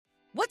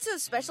What's so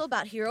special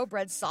about Hero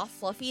Bread's soft,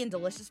 fluffy, and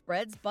delicious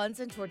breads, buns,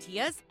 and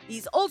tortillas?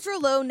 These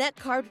ultra-low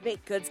net-carb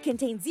baked goods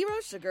contain zero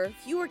sugar,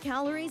 fewer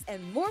calories,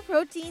 and more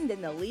protein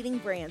than the leading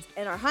brands,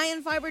 and are high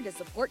in fiber to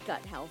support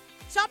gut health.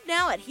 Shop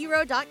now at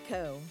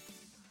hero.co.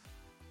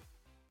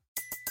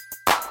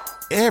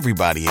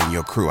 Everybody in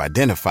your crew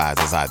identifies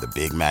as either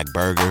Big Mac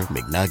Burger,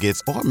 McNuggets,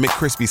 or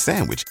McCrispy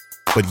Sandwich.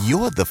 But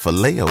you're the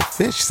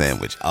Filet-O-Fish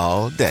Sandwich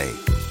all day.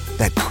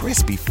 That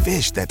crispy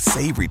fish, that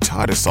savory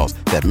tartar sauce,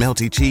 that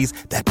melty cheese,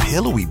 that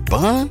pillowy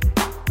bun.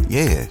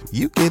 Yeah,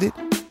 you get it.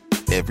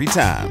 Every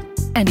time.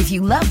 And if you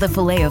love the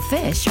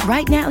Filet-O-Fish,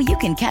 right now you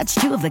can catch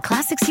two of the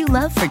classics you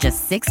love for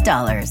just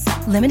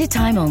 $6. Limited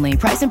time only.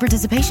 Price and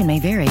participation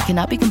may vary.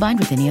 Cannot be combined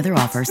with any other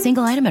offer.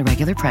 Single item at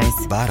regular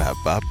price.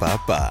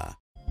 Ba-da-ba-ba-ba.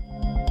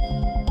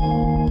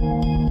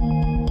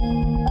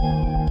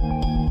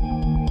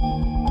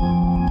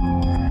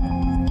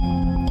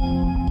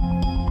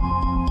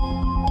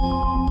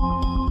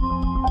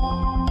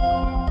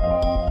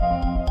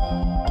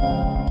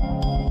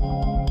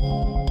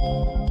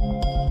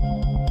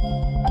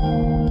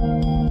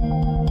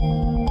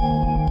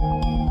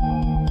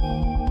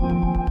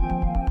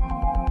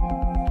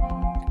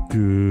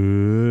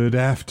 Good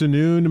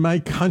afternoon, my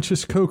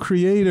conscious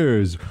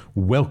co-creators.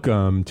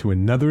 Welcome to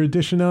another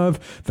edition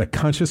of the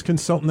Conscious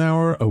Consultant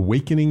Hour,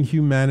 Awakening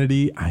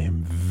Humanity. I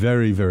am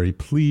very, very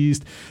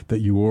pleased that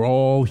you are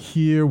all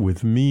here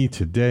with me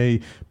today,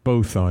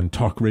 both on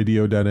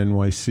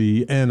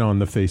talkradio.nyc and on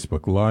the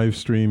Facebook live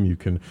stream. You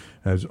can,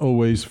 as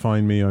always,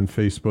 find me on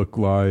Facebook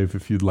Live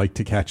if you'd like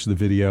to catch the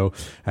video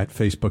at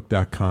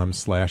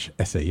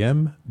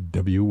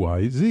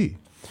facebook.com/SAMWYZ.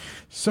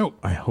 So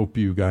I hope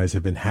you guys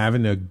have been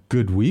having a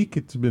good week.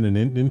 It's been an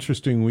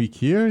interesting week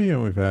here. You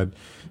know, we've had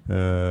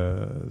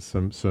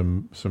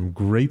some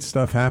great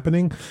stuff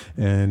happening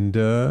and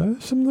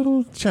some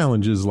little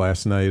challenges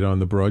last night on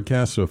the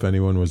broadcast. So if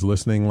anyone was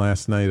listening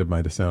last night, it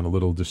might have sounded a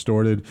little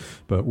distorted,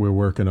 but we're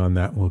working on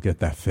that. We'll get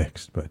that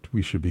fixed, but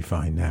we should be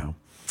fine now.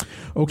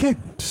 Okay,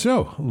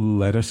 so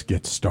let us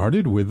get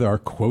started with our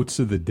quotes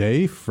of the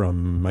day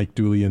from Mike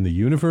Dooley and the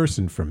universe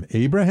and from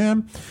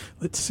Abraham.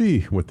 Let's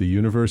see what the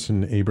universe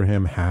and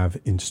Abraham have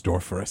in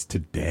store for us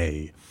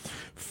today.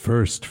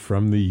 First,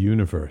 from the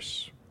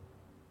universe.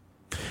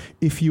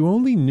 If you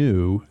only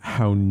knew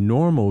how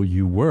normal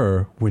you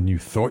were when you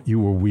thought you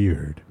were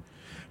weird,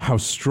 how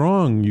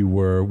strong you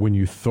were when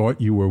you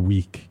thought you were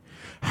weak,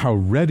 how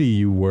ready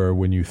you were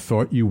when you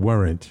thought you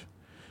weren't,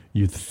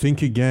 you'd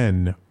think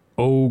again,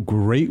 O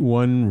great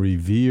one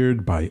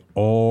revered by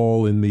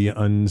all in the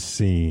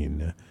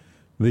unseen,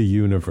 the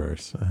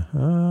universe.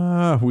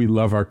 We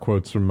love our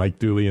quotes from Mike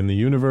Dooley and the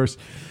universe,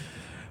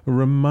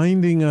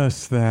 reminding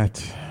us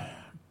that,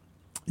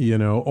 you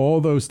know,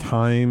 all those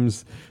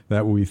times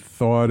that we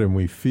thought and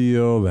we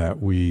feel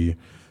that we're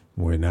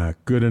not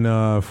good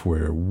enough,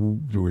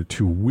 we're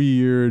too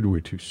weird, we're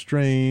too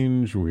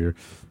strange, we're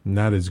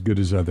not as good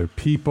as other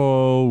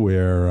people,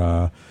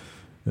 we're,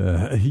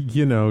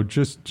 you know,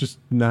 just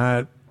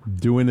not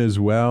doing as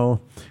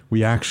well.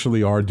 We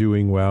actually are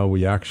doing well.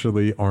 We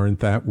actually aren't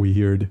that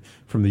weird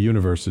from the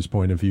universe's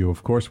point of view.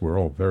 Of course, we're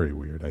all very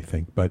weird, I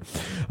think. But,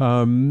 you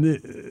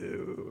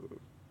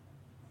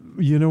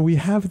know, we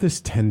have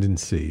this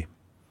tendency,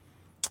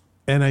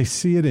 and I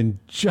see it in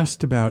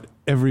just about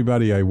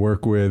everybody I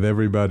work with,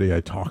 everybody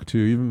I talk to,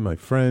 even my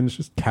friends,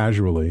 just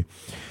casually.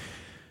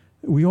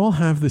 We all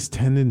have this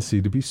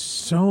tendency to be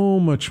so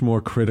much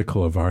more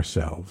critical of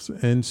ourselves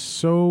and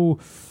so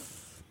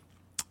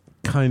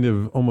kind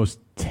of almost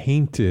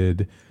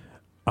tainted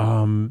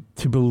to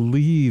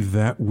believe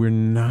that we're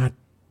not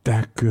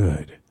that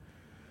good,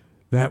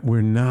 that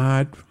we're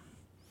not,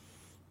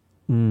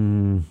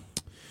 you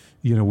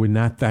know, we're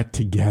not that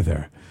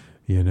together,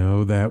 you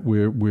know, that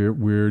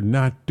we're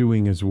not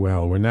doing as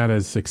well, we're not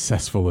as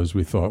successful as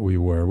we thought we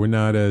were, we're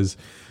not as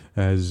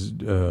I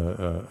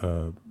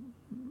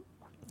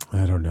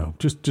don't know,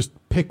 just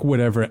pick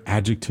whatever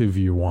adjective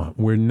you want.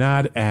 We're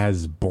not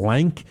as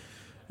blank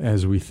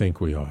as we think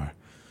we are.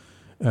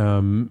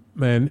 And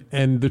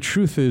the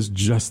truth is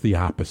just the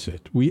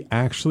opposite. We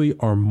actually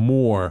are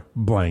more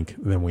blank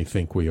than we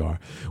think we are.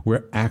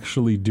 We're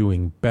actually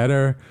doing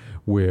better.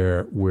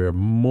 We're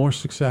more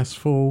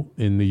successful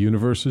in the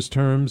universe's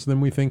terms than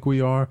we think we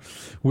are.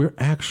 We're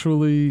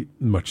actually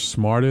much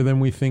smarter than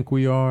we think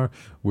we are.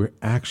 We're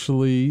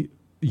actually,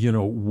 you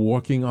know,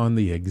 walking on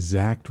the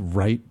exact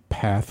right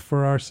path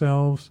for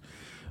ourselves.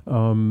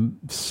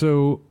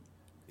 So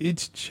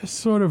it's just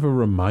sort of a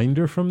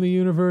reminder from the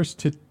universe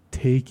to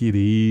take it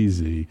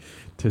easy,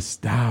 to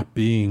stop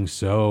being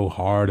so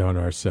hard on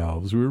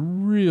ourselves. We're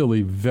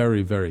really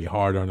very, very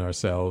hard on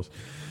ourselves.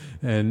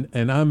 And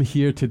I'm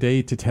here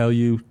today to tell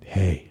you,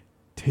 hey,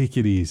 take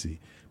it easy.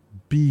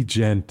 Be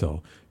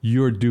gentle.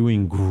 You're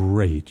doing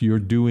great. You're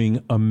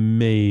doing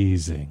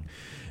amazing.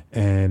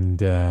 And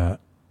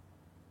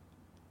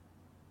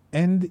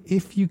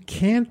if you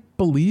can't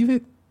believe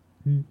it,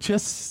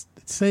 just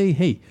say,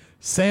 hey,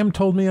 Sam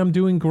told me I'm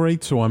doing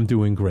great, so I'm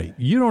doing great.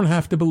 You don't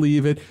have to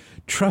believe it.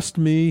 trust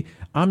me.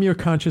 I'm your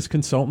conscious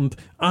consultant.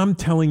 I'm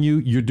telling you,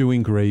 you're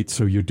doing great,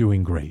 so you're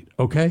doing great.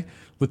 Okay?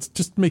 Let's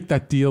just make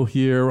that deal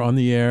here on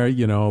the air.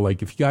 You know,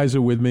 like if you guys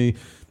are with me,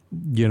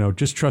 you know,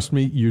 just trust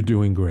me, you're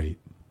doing great.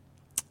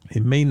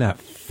 It may not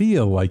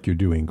feel like you're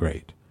doing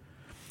great,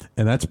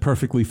 and that's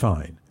perfectly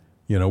fine.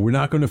 You know, we're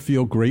not going to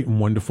feel great and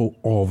wonderful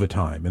all the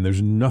time, and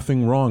there's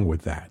nothing wrong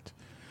with that.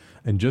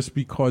 And just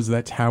because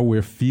that's how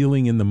we're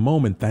feeling in the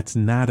moment, that's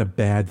not a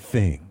bad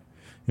thing.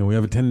 You know, we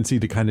have a tendency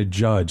to kind of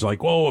judge,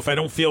 like, oh, if I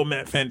don't feel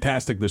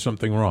fantastic, there's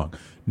something wrong.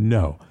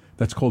 No,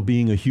 that's called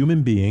being a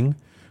human being.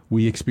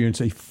 We experience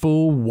a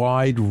full,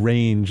 wide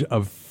range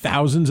of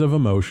thousands of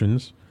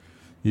emotions.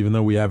 Even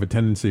though we have a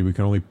tendency, we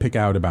can only pick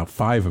out about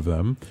 5 of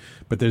them.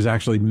 But there's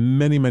actually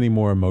many, many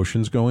more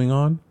emotions going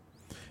on.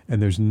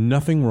 And there's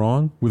nothing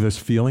wrong with us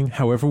feeling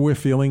however we're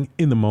feeling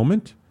in the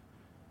moment.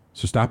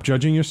 So stop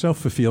judging yourself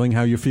for feeling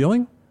how you're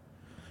feeling.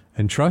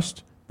 And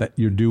trust that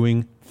you're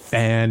doing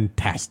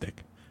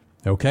fantastic.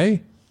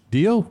 Okay?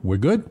 Deal? We're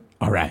good?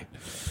 All right.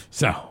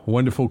 So,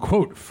 wonderful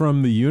quote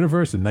from the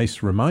universe. A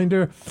nice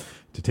reminder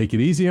to take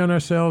it easy on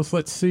ourselves.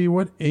 Let's see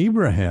what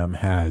Abraham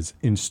has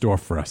in store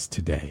for us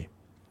today.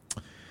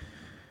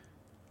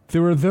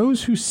 There are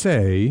those who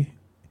say,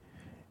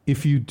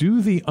 if you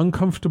do the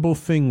uncomfortable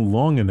thing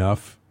long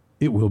enough,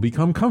 it will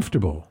become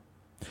comfortable.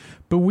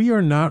 But we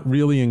are not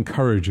really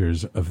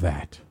encouragers of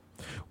that.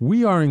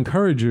 We are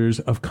encouragers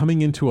of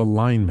coming into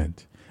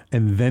alignment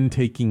and then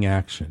taking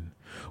action.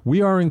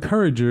 We are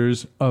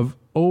encouragers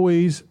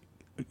always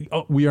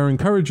of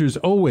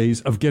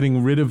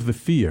getting rid of the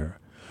fear.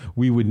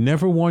 We would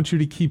never want you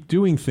to keep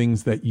doing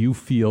things that you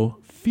feel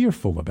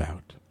fearful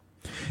about.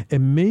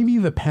 And maybe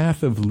the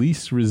path of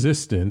least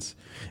resistance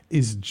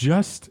is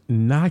just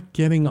not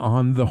getting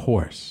on the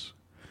horse.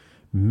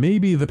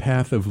 Maybe the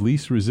path of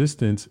least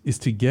resistance is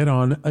to get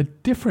on a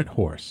different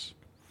horse.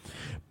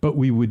 But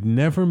we would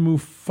never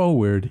move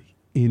forward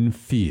in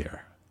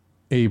fear.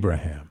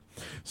 Abraham.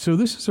 So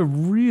this is a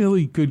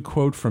really good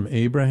quote from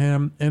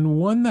Abraham, and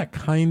one that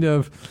kind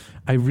of,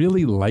 I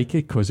really like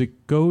it because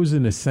it goes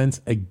in a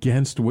sense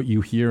against what you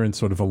hear in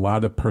sort of a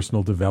lot of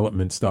personal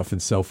development stuff and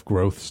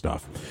self-growth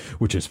stuff,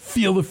 which is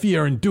feel the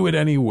fear and do it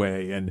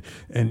anyway. And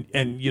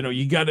you know,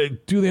 you got to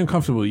do the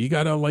uncomfortable. You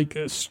got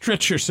to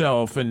stretch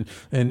yourself and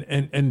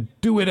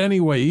do it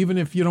anyway, even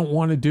if you don't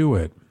want to do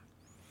it.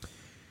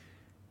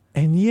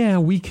 And yeah,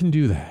 we can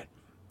do that.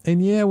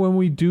 And yeah, when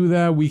we do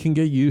that, we can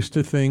get used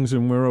to things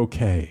and we're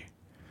okay.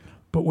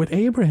 But what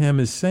Abraham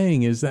is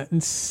saying is that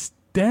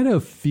instead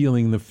of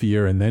feeling the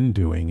fear and then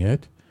doing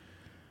it,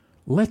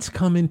 let's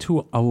come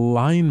into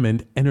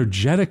alignment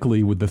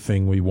energetically with the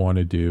thing we want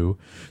to do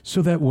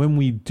so that when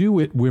we do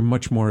it, we're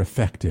much more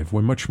effective.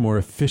 We're much more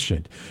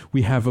efficient.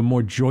 We have a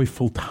more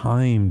joyful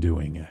time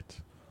doing it.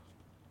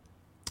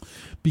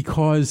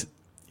 Because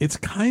it's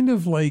kind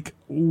of like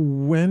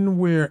when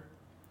we're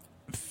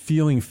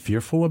feeling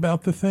fearful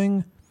about the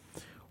thing,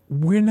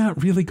 we're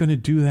not really going to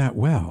do that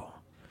well.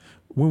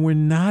 When we're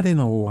not in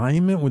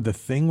alignment with the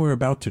thing we're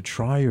about to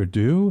try or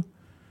do,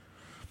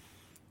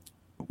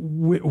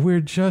 we're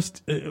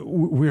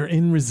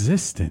in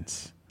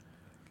resistance.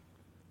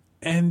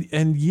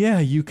 And yeah,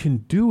 you can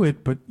do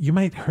it, but you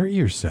might hurt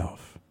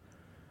yourself.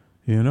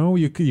 You know,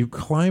 you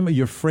climb,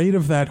 you're afraid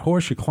of that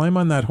horse, you climb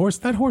on that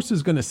horse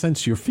is going to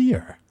sense your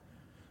fear.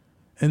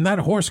 And that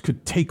horse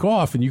could take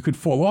off and you could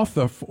fall off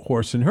the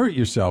horse and hurt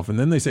yourself. And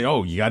then they say,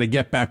 oh, you got to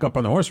get back up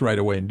on the horse right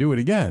away and do it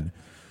again.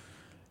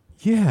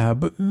 Yeah,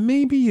 but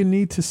maybe you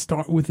need to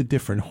start with a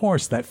different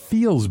horse that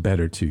feels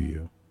better to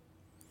you.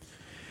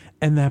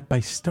 And that by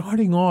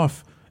starting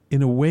off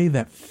in a way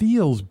that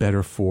feels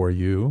better for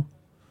you,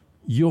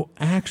 you'll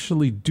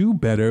actually do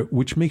better,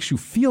 which makes you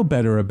feel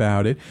better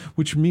about it,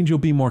 which means you'll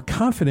be more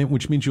confident,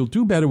 which means you'll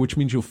do better, which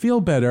means you'll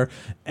feel better.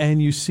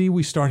 And you see,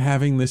 we start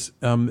having this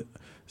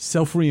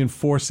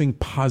self-reinforcing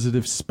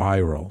positive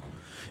spiral.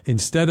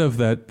 Instead of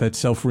that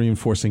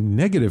self-reinforcing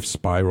negative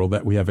spiral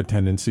that we have a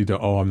tendency to,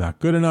 oh, I'm not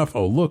good enough.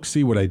 Oh, look,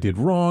 see what I did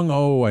wrong.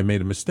 Oh, I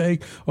made a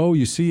mistake. Oh,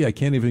 you see, I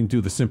can't even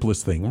do the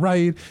simplest thing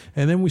right.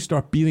 And then we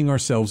start beating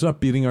ourselves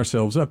up.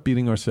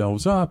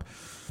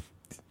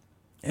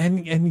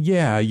 And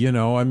yeah, you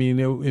know, I mean,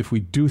 if we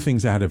do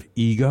things out of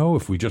ego,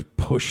 if we just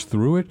push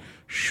through it,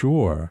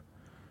 sure.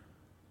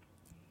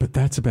 But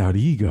that's about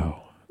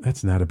ego.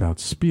 That's not about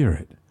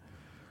spirit.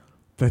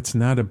 That's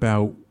not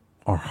about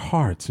our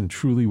hearts and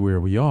truly where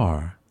we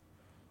are.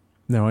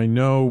 Now, I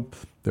know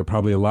there are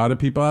probably a lot of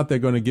people out there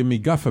going to give me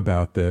guff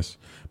about this,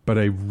 but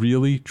I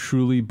really,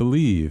 truly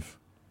believe,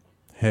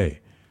 hey,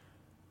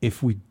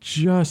 if we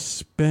just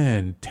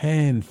spend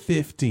 10,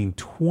 15,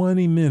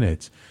 20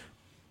 minutes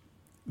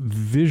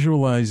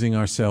visualizing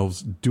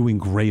ourselves doing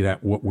great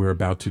at what we're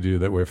about to do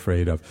that we're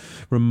afraid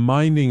of,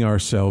 reminding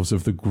ourselves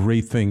of the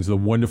great things, the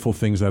wonderful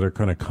things that are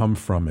going to come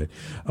from it,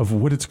 of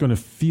what it's going to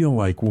feel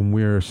like when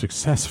we're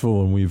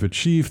successful and we've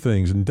achieved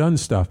things and done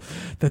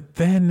stuff, that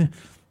then,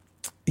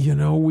 you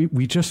know,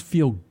 we just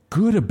feel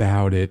good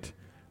about it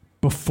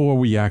before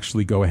we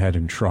actually go ahead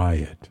and try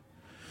it.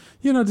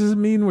 does it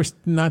mean we're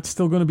not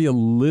still going to be a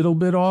little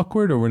bit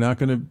awkward or we're not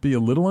going to be a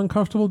little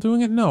uncomfortable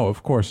doing it? No,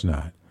 of course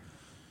not.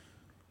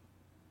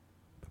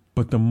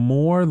 But the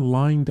more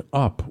lined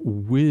up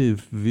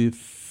with the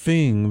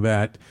thing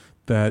that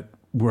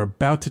we're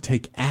about to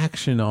take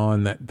action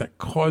on that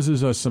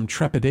causes us some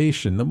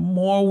trepidation, the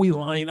more we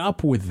line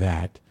up with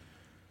that,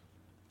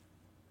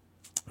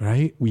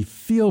 right? We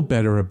feel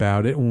better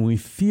about it. When we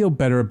feel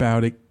better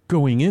about it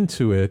going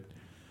into it,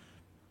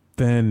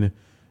 then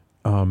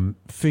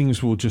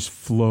things will just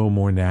flow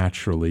more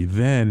naturally.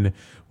 Then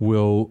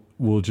we'll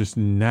just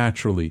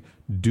naturally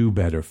do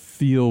better,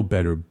 feel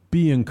better,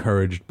 be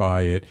encouraged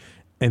by it,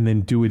 and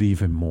then do it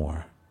even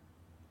more.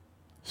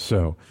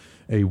 So,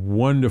 a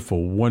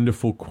wonderful,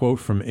 wonderful quote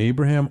from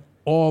Abraham,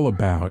 all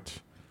about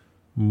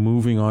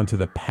moving on to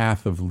the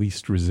path of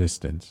least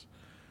resistance.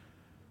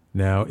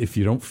 Now, if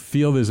you don't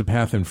feel there's a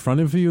path in front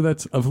of you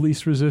that's of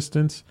least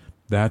resistance,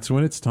 that's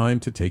when it's time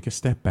to take a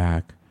step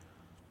back,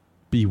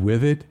 be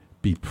with it,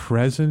 be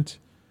present,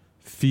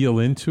 feel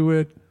into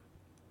it,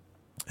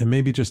 and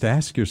maybe just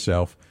ask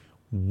yourself,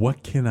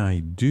 what can I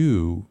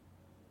do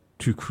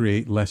to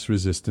create less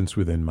resistance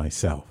within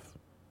myself?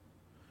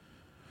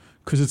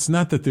 Because it's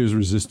not that there's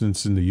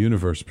resistance in the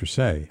universe per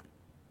se.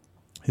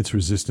 It's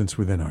resistance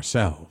within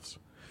ourselves.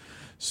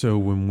 So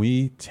when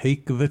we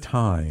take the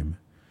time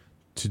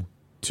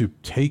to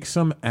take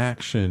some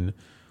action,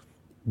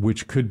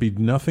 which could be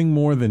nothing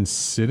more than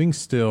sitting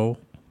still,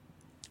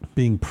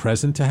 being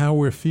present to how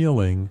we're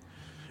feeling,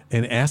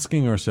 and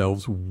asking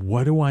ourselves,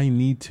 what do I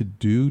need to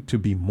do to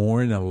be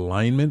more in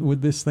alignment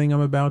with this thing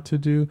I'm about to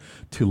do,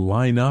 to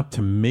line up,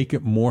 to make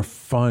it more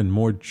fun,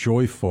 more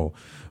joyful,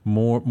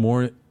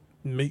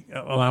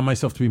 allow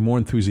myself to be more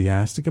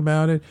enthusiastic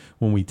about it.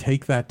 When we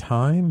take that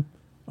time,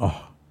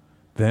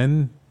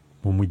 then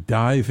when we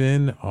dive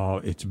in,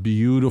 it's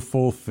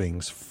beautiful.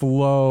 Things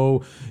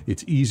flow.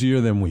 It's easier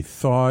than we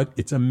thought.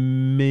 It's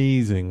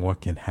amazing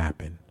what can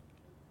happen.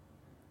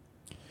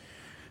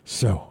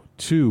 So,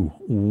 2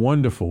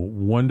 wonderful,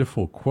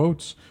 wonderful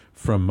quotes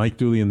from Mike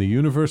Dooley and the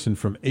Universe and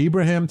from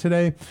Abraham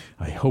today.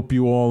 I hope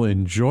you all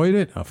enjoyed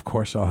it. Of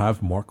course, I'll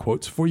have more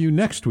quotes for you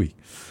next week.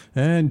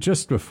 And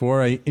just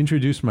before I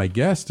introduce my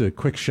guest, a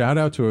quick shout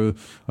out to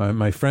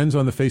my friends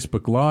on the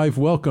Facebook Live.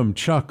 Welcome,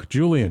 Chuck,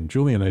 Julian.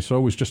 Julian, I saw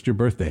it was just your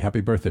birthday.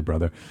 Happy birthday,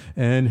 brother.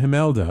 And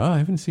Himelda. I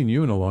haven't seen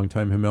you in a long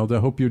time, Himelda.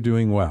 Hope you're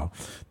doing well.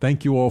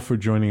 Thank you all for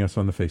joining us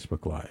on the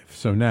Facebook Live.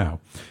 So now,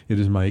 it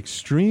is my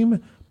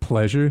extreme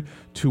pleasure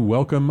to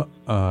welcome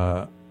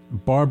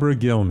Barbra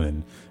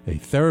Gilman, a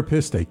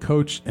therapist, a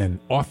coach, and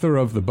author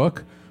of the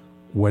book,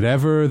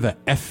 Whatever the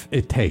F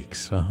It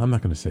Takes. I'm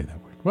not going to say that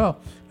word.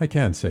 Well, I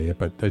can say it,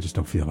 but I just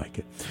don't feel like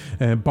it.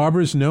 And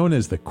Barbra is known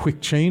as the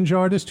quick change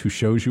artist who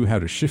shows you how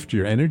to shift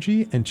your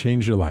energy and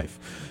change your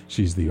life.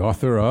 She's the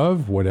author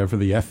of Whatever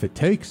the F It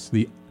Takes,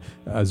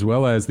 as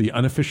well as the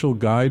unofficial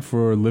guide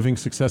for living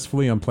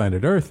successfully on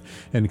planet Earth,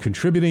 and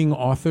contributing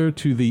author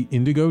to the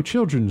Indigo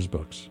children's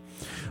books.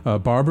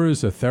 Barbra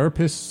is a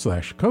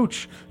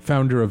therapist/coach,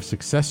 founder of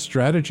Success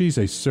Strategies,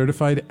 a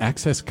certified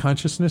access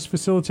consciousness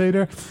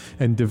facilitator,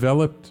 and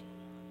developed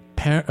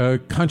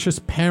conscious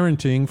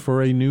parenting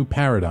for a new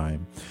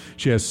paradigm.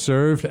 She has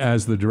served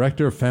as the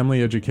director of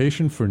family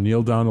education for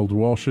Neil Donald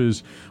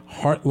Walsh's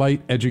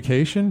Heartlight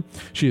Education.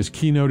 She has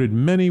keynoted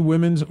many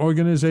women's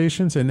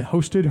organizations and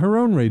hosted her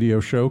own radio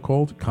show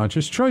called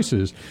Conscious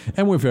Choices.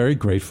 And we're very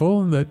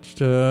grateful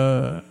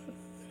that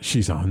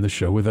she's on the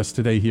show with us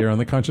today here on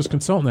the Conscious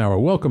Consultant Hour.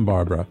 Welcome,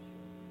 Barbra.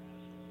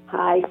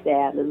 Hi,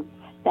 Sam, and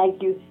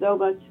thank you so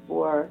much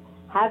for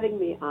having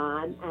me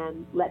on,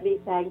 and let me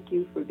thank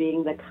you for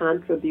being the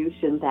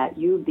contribution that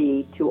you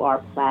be to our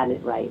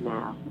planet right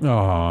now.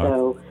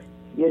 So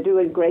you're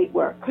doing great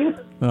work.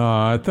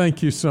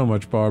 Thank you so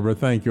much, Barbra.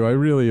 Thank you. I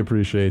really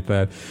appreciate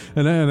that.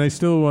 And I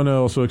still want to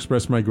also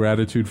express my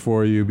gratitude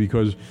for you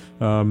because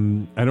I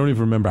don't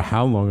even remember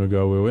how long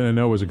ago, and I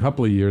know it was a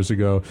couple of years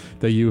ago,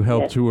 that you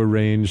helped to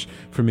arrange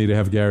for me to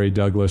have Gary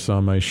Douglas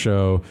on my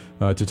show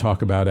to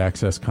talk about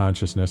access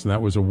consciousness. And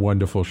that was a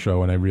wonderful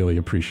show, and I really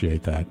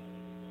appreciate that.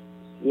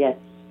 Yes.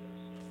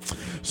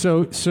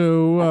 So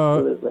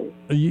absolutely.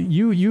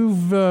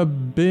 You've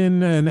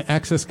been an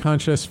access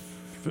consciousness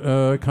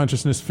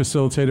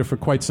facilitator for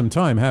quite some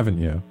time, haven't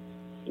you?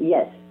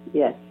 Yes.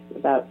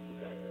 About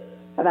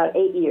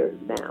 8 years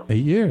now.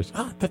 8 years.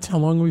 That's how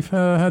long we've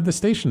had the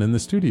station in the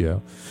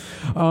studio.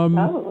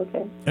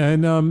 Okay.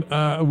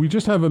 And we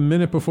just have a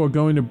minute before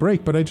going to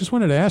break, but I just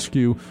wanted to ask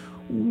you,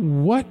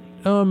 what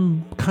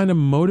kind of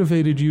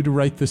motivated you to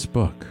write this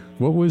book?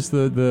 What was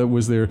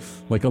was there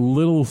like a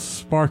little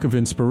spark of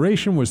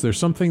inspiration? Was there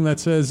something that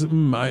says,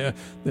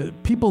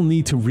 people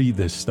need to read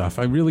this stuff.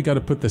 I really got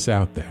to put this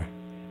out there.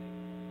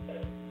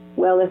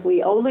 Well, if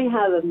we only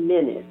have a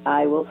minute,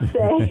 I will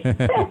say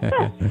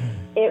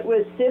it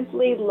was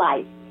simply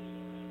life.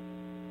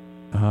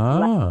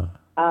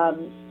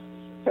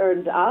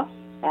 Turned up,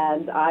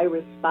 and I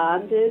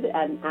responded,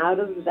 and out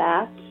of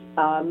that,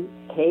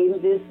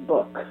 came this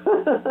book.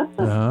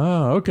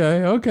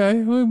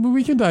 Okay.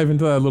 We can dive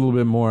into that a little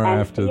bit more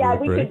after the break. Yeah,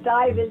 we could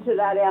dive into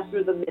that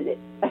after the minute.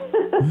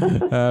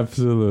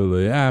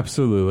 Absolutely.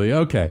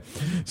 Okay,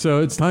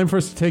 so it's time for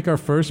us to take our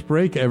first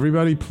break.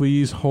 Everybody,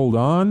 please hold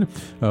on.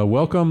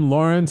 Welcome,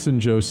 Lawrence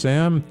and Joe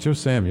Sam. Joe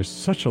Sam, you're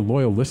such a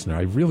loyal listener.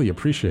 I really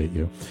appreciate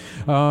you.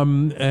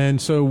 And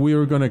so we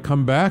are going to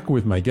come back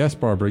with my guest,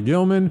 Barbara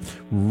Gilman,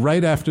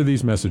 right after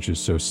these messages,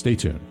 so stay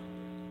tuned.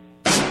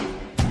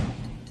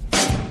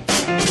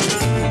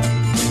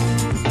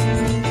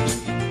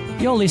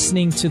 You're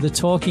listening to the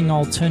Talking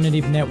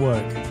Alternative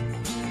Network.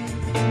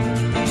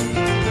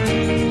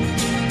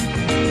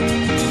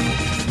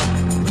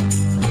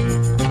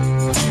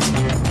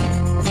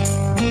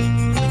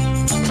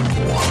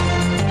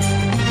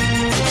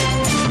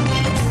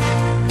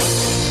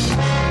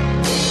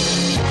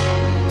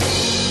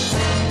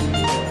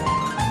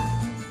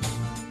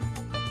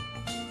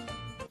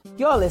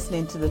 You're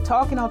listening to the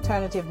Talking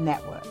Alternative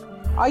Network.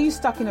 Are you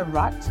stuck in a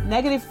rut?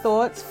 Negative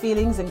thoughts,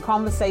 feelings, and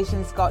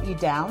conversations got you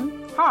down?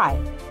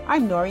 Hi,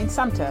 I'm Noreen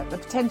Sumter, the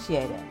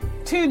Potentiator.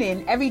 Tune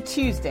in every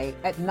Tuesday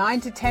at 9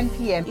 to 10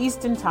 p.m.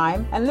 Eastern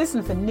Time and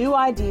listen for new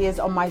ideas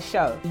on my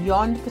show,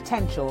 Beyond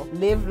Potential,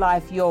 Live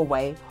Life Your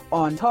Way,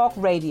 on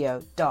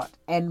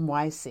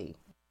talkradio.nyc.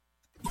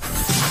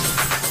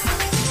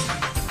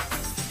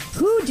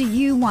 Who do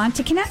you want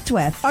to connect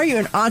with? Are you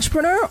an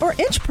entrepreneur or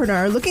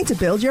intrapreneur looking to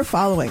build your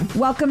following?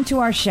 Welcome to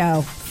our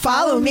show.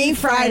 Follow Me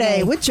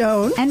Friday with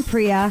Joan and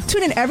Priya.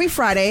 Tune in every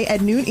Friday at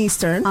noon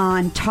Eastern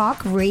on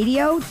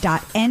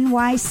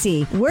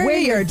talkradio.nyc. We're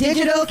your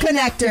digital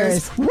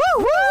connectors. Woo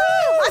woo!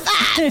 What's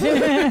that?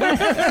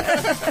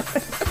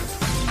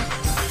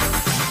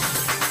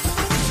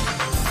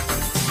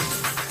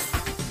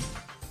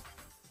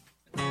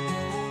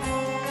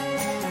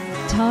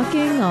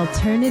 Talking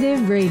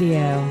Alternative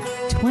Radio,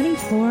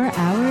 24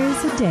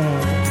 hours a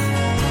day.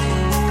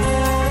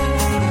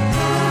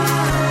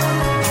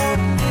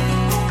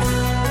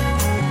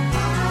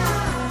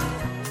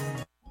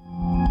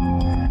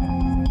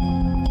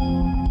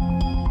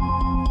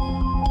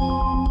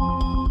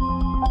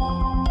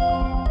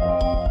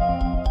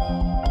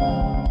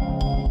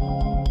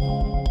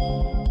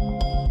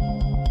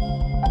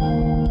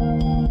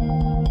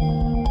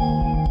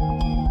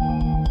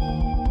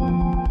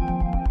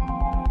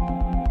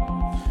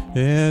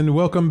 And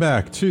welcome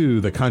back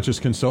to the Conscious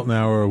Consultant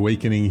Hour,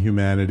 Awakening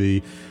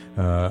Humanity.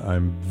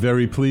 I'm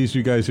very pleased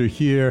you guys are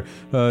here.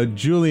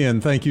 Julian,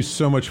 thank you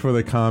so much for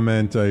the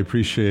comment. I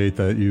appreciate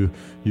that you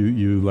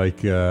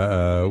like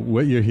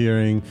what you're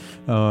hearing.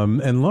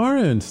 And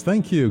Lawrence,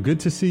 thank you. Good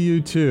to see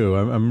you too.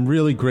 I'm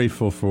really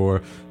grateful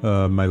for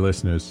my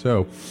listeners.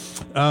 So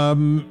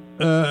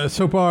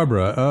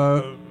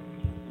Barbara,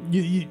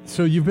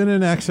 so you've been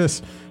in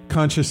Access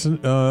Conscious.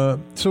 So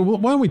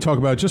why don't we talk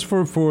about, just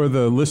for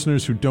the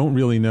listeners who don't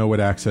really know what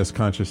Access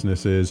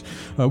Consciousness is,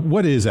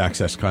 what is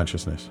Access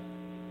Consciousness?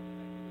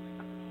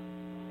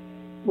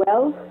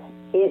 Well,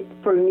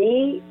 for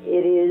me,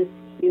 it is,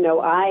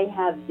 I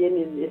have been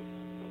in this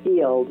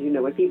field,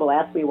 when people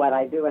ask me what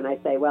I do and I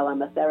say, well,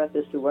 I'm a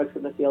therapist who works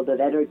in the field of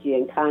energy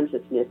and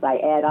consciousness, I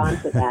add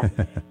on to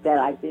that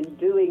I've been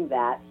doing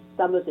that,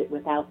 some of it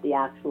without the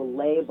actual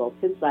label,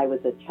 since I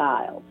was a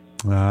child.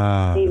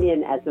 Came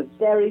in as a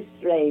very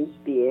strange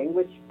being,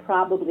 which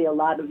probably a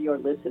lot of your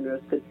listeners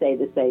could say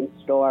the same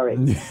story.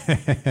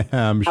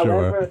 I'm sure.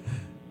 However,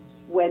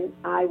 when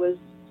I was,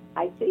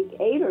 I think,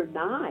 8 or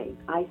 9,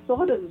 I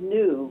sort of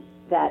knew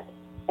that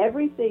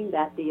everything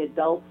that the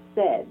adults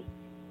said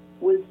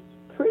was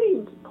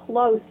pretty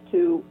close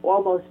to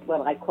almost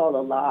what I call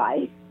a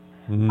lie.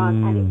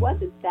 And it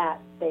wasn't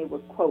that they were,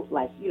 quote,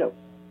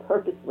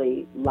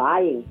 purposely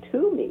lying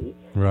to me.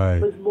 Right.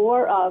 It was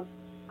more of,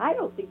 I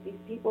don't think these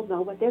people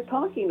know what they're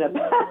talking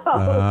about.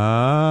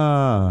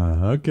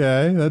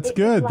 Okay. That's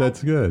good.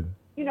 That's good.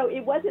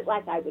 It wasn't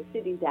like I was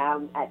sitting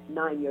down at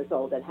 9 years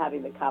old and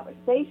having the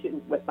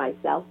conversation with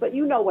myself, but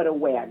you know what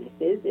awareness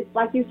is. It's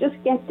like you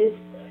just get this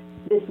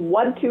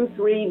 1, 2,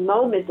 3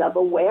 moment of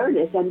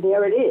awareness, and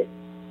there it is.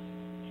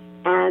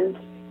 And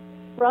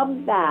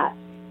from that,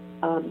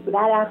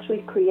 that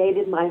actually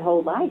created my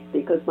whole life,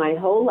 because my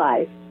whole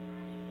life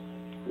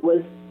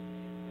was,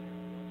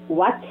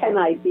 what can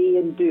I be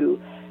and do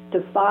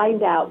to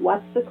find out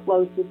what's the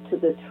closest to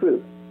the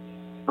truth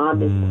on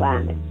this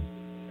planet?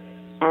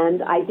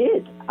 And I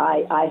did.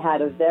 I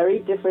had a very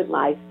different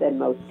life than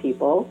most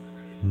people.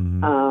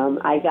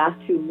 I got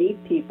to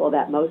meet people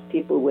that most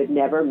people would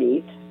never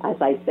meet.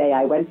 As I say,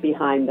 I went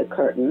behind the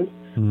curtain.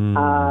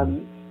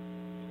 And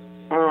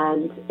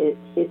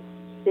it's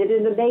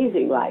an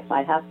amazing life,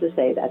 I have to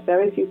say that.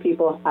 Very few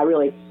people I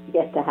really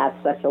get to have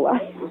such a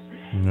life.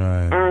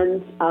 Right.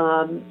 And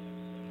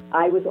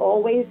I was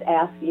always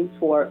asking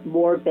for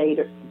more,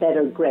 better,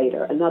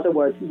 greater. In other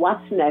words,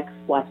 what's next,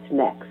 what's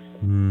next?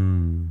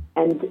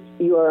 And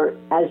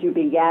as you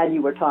began,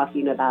 you were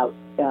talking about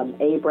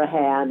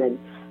Abraham, and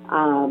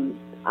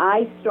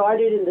I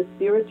started in the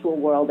spiritual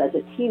world as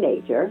a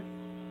teenager,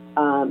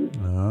 and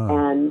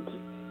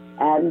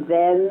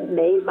then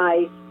made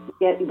my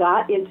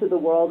got into the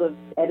world of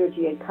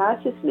energy and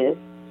consciousness.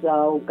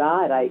 So,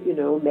 God,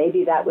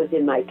 maybe that was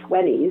in my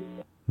 20s.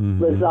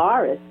 Mm-hmm.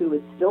 Lazarus, who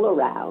is still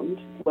around,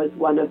 was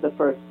one of the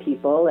first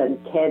people, and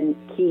Ken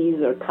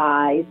Keyes or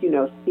Kais,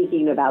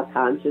 speaking about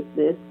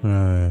consciousness.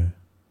 Right.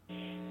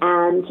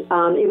 And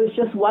it was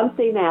just one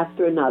thing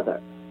after another.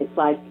 It's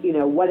like,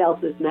 what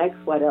else is next?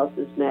 What else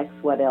is next?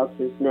 What else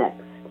is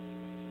next?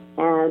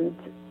 And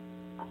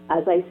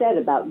as I said,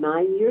 about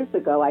 9 years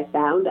ago, I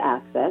found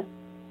Access.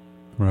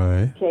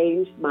 Right.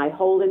 Changed my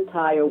whole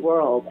entire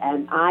world,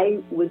 and I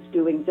was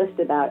doing just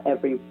about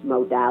every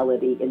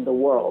modality in the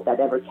world that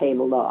ever came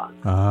along.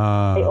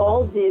 Ah. They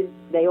all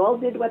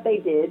did what they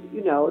did.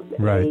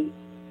 Right.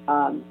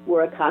 They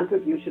were a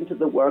contribution to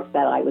the work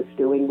that I was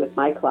doing with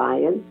my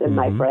clients and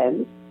my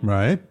friends.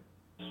 Right.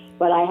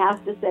 But I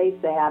have to say,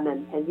 Sam,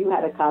 and you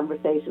had a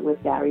conversation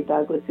with Gary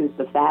Douglas, who's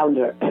the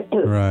founder.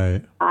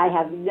 Right. I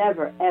have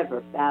never,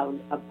 ever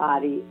found a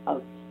body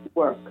of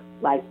work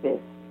like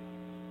this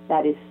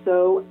that is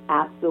so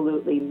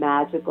absolutely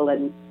magical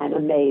and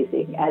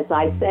amazing. As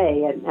I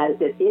say, and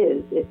as it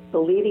is, it's the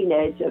leading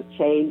edge of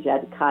change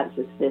and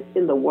consciousness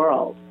in the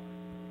world.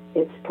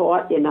 It's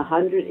taught in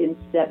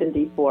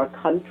 174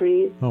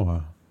 countries. Oh,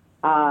 wow.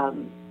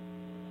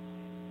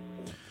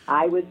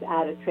 I was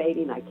at a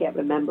training, I can't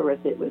remember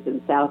if it was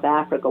in South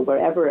Africa,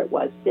 wherever it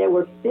was. There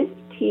were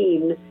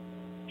 15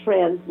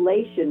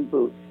 translation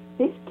booths,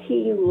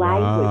 15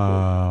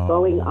 languages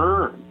going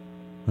on.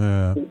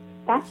 Yeah.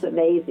 That's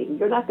amazing.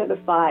 You're not going to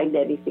find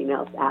anything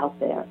else out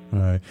there.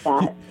 Right.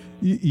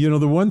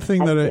 The one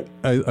thing that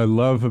I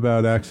love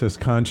about Access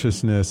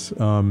Consciousness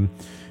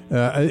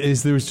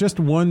is there was just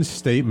one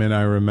statement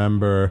I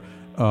remember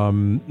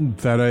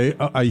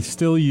that I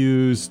still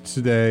use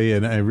today,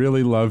 and I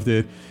really loved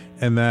it,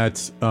 and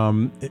that's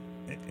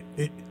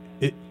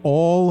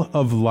all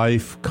of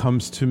life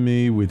comes to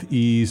me with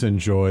ease and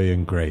joy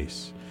and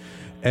grace.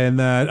 And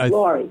that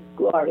glory.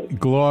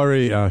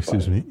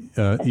 Excuse me,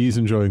 ease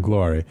and joy and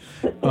glory,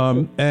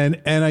 and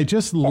I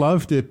just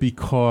loved it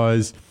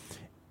because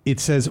it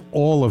says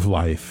all of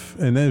life,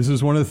 and this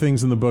is one of the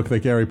things in the book that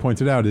Gary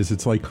pointed out is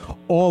it's like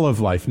all of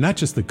life, not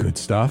just the good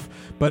stuff,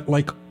 but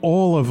like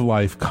all of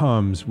life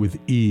comes with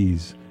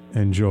ease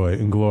and joy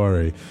and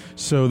glory,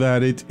 so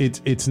that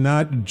it's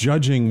not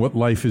judging what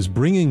life is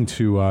bringing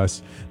to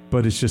us,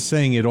 but it's just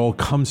saying it all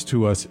comes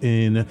to us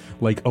in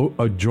like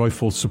a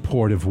joyful,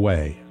 supportive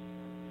way.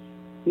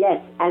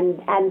 Yes,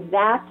 and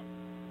that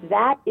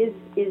is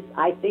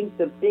I think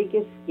the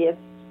biggest gift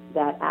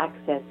that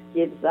Access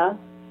gives us,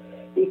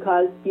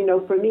 because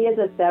for me as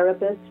a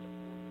therapist,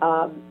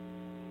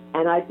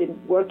 and I've been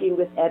working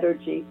with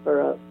energy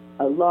for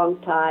a long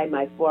time.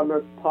 My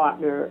former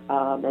partner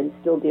and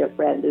still dear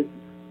friend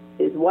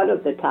is one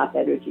of the top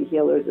energy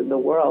healers in the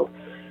world,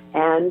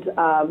 and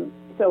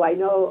so I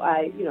know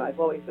I've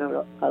always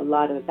known a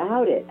lot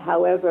about it.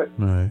 However,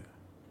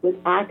 with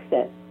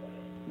Access,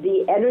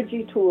 the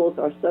energy tools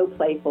are so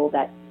playful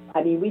that,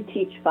 we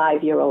teach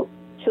 5-year-old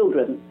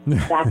children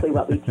exactly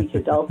what we teach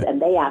adults,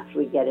 and they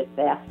actually get it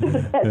faster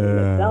than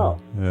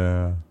adults.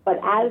 Yeah. But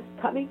as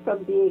coming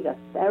from being a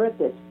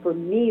therapist, for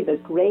me, the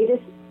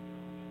greatest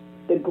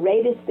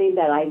thing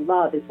that I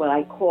love is what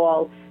I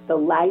call the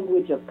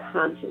language of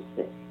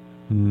consciousness.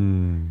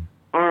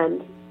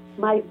 And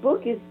my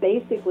book is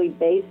basically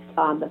based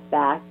on the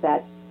fact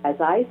that,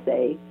 as I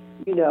say,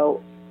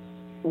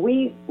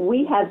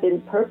 we have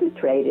been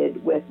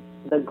perpetrated with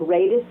the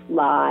greatest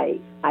lie,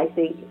 I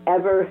think,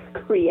 ever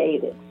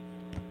created.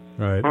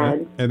 Right.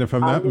 And if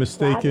I'm not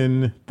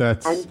mistaken,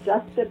 that's... And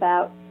just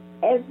about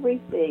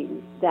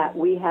everything that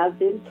we have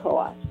been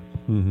taught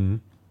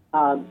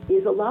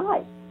is a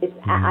lie.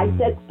 I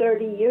said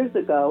 30 years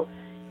ago,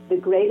 the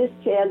greatest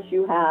chance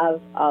you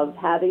have of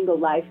having the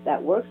life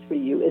that works for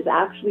you is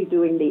actually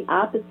doing the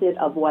opposite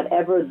of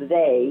whatever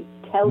they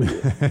tell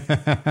you.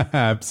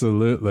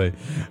 Absolutely.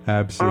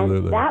 And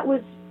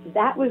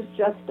that was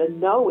just a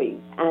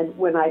knowing. And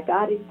when I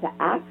got into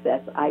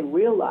Access, I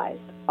realized,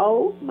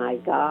 oh my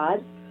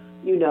God,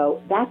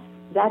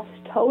 that's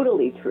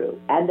totally true.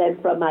 And then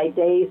from my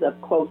days of,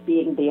 quote,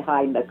 being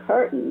behind the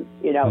curtain,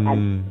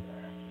 and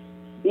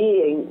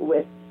being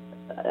with,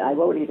 I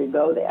won't even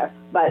go there,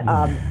 but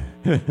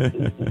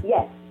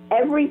yes,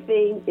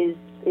 everything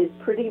is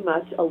pretty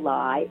much a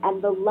lie.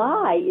 And the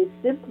lie is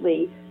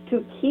simply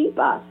to keep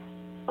us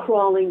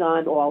crawling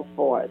on all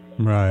fours.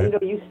 Right.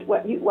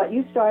 What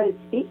you started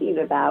speaking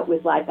about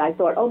was like, I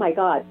thought, oh my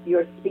God,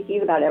 you're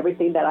speaking about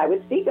everything that I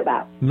would speak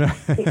about,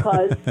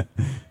 because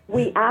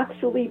we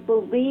actually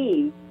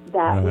believe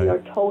that we are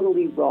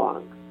totally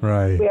wrong.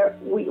 Right. Where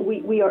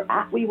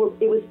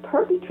it was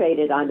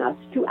perpetrated on us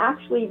to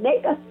actually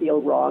make us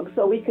feel wrong,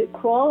 so we could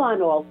crawl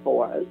on all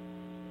fours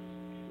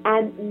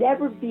and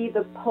never be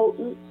the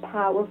potent,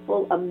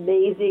 powerful,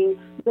 amazing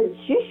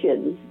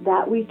magicians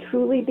that we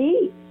truly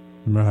be.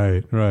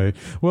 Right.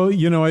 Well,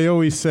 I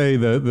always say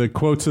the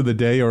quotes of the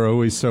day are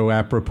always so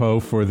apropos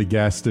for the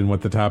guest and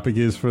what the topic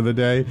is for the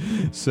day.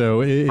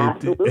 So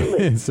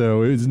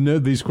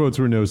these quotes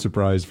were no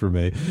surprise for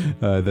me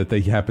that they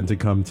happened to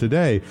come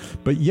today.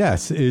 But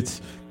yes,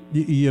 it's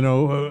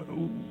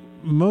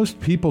most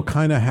people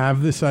kind of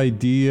have this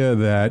idea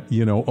that,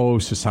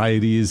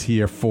 society is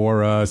here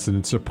for us and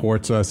it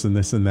supports us and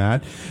this and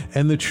that.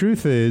 And the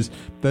truth is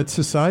that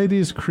society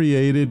is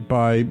created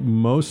by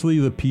mostly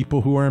the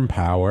people who are in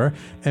power.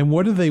 And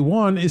what do they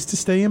want is to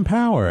stay in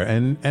power.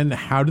 And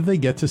how do they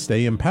get to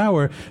stay in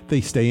power? They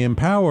stay in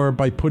power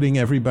by putting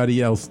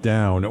everybody else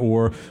down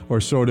or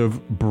sort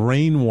of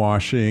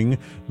brainwashing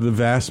the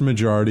vast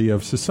majority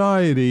of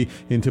society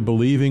into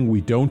believing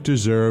we don't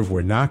deserve,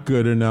 we're not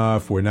good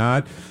enough, we're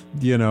not,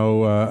 like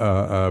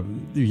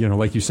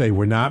you say,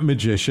 we're not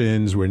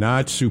magicians, we're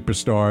not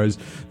superstars.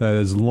 That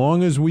as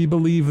long as we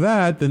believe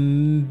that,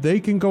 then they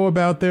can go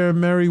about their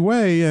merry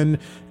way. And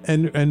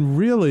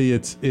really,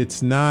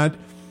 it's not.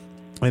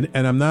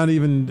 And I'm not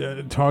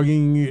even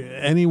targeting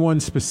anyone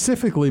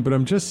specifically, but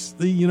I'm just,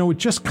 it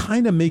just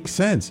kind of makes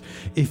sense.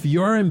 If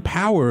you're in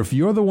power, if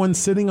you're the one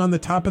sitting on the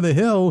top of the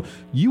hill,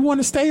 you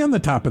want to stay on the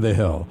top of the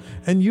hill.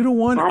 And you don't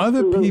want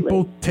other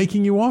people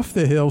taking you off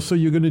the hill, so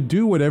you're going to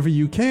do whatever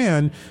you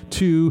can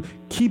to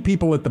keep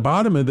people at the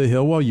bottom of the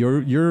hill while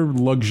you're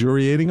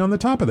luxuriating on the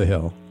top of the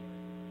hill.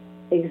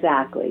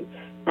 Exactly.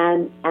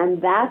 And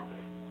that's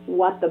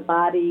what the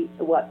body,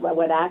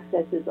 what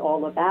Access is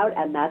all about,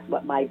 and that's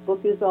what my book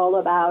is all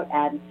about.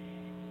 And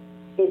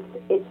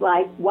it's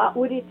like, what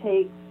would it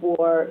take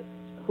for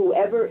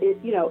whoever is,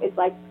 it's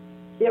like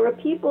there are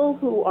people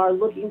who are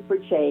looking for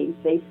change.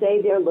 They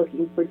say they're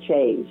looking for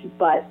change,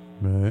 but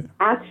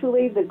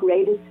actually the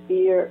greatest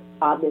fear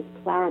on this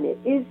planet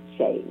is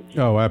change.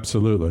 Oh,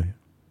 absolutely.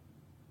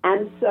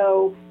 And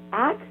so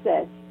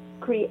Access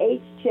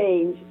creates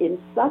change in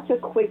such a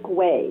quick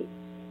way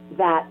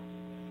that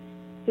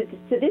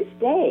to this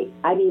day,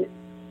 I mean,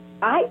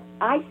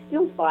 I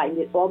still find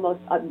it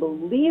almost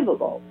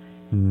unbelievable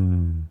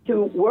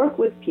to work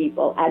with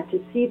people and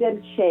to see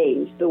them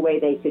change the way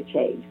they could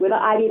change.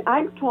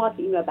 I'm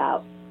talking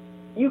about,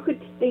 you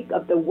could think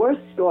of the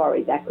worst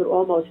story that could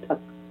almost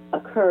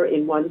occur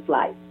in one's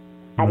life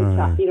at a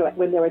child,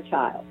 when they're a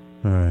child.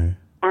 Right.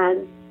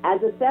 And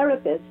as a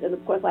therapist, and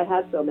of course I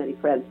have so many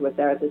friends who are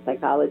therapists,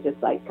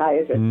 psychologists,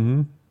 psychiatrists.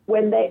 Mm-hmm.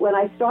 When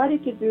I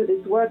started to do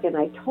this work and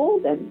I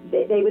told them,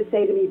 they would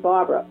say to me,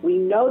 Barbara, we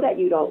know that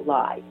you don't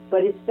lie,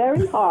 but it's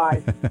very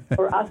hard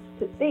for us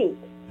to think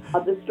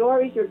of the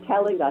stories you're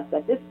telling us,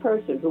 that this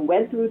person who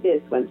went through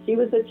this when she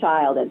was a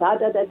child and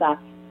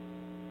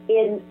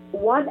in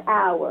 1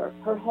 hour,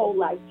 her whole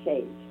life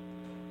changed.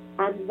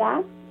 And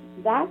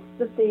that's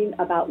the thing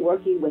about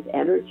working with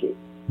energy.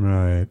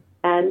 Right.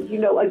 And,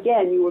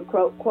 again, you were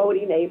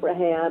quoting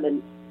Abraham,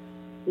 and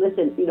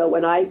listen,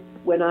 when I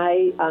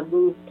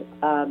moved,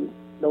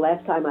 the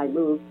last time I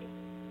moved,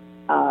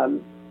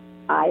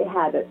 I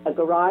had a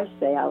garage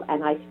sale,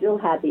 and I still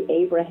had the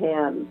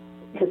Abraham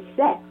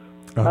cassette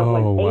from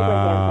when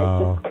Abraham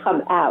had just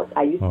come out.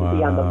 I used to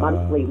be on the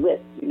monthly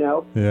list,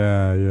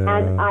 Yeah.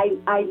 And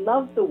I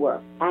love the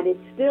work, and it's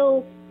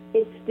still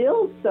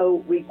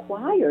so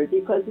required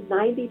because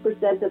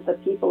 90% of the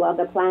people on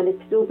the planet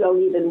still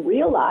don't even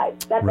realize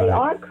that they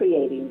are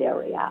creating their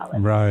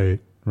reality.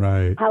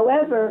 Right.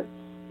 However,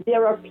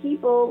 there are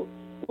people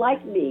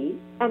like me,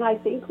 and I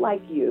think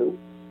like you,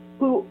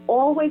 who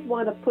always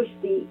want to push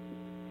the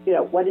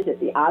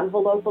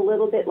envelope a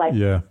little bit, like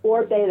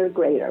or better,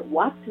 greater.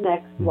 What's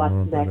next? What's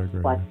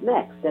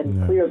next?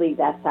 And clearly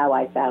that's how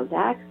I found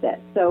Access.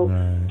 So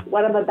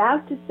what I'm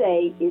about to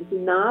say is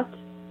not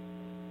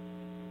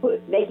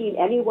making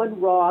anyone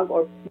wrong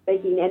or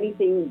making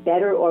anything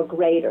better or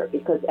greater,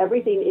 because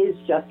everything is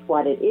just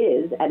what it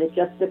is, and it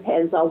just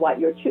depends on what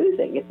you're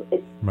choosing.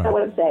 It's not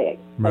what I'm saying.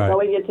 Like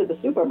going into the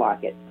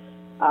supermarket,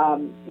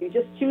 you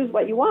just choose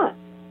what you want.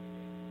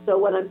 So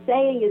what I'm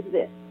saying is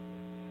this.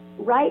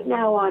 Right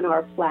now on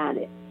our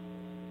planet,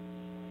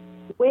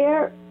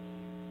 we're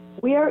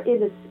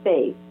in a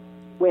space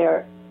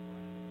where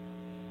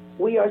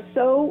we are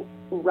so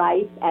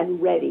ripe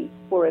and ready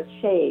for a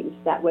change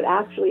that would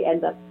actually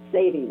end up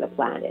saving the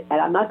planet.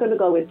 And I'm not going to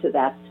go into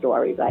that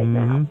story right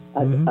now,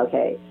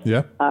 okay?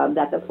 Yeah.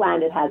 That the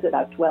planet has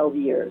about 12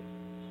 years.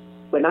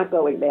 We're not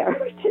going there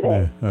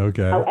today. Yeah,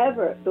 okay.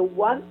 However, the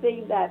one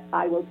thing that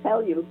I will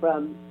tell you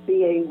from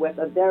being with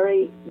a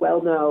very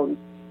well-known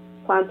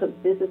quantum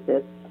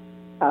physicist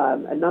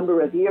a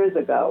number of years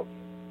ago,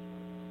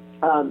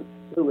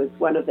 who was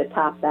one of the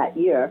top that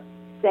year,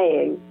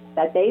 saying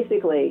that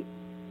basically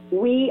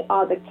we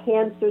are the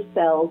cancer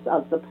cells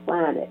of the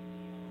planet.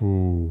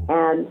 Ooh.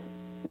 And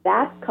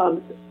that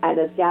comes, and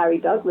as Gary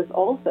Douglas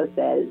also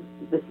says,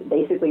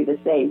 basically the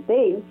same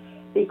thing,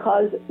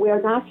 because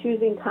we're not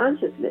choosing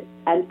consciousness.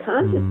 And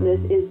consciousness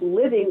is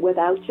living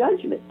without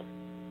judgment.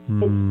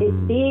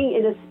 It's being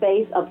in a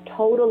space of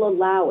total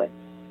allowance.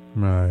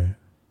 Right.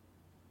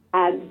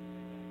 And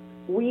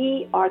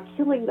we are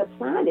killing the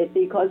planet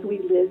because we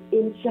live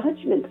in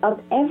judgment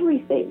of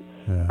everything.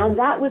 Yeah. And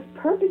that was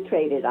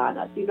perpetrated on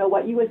us. You know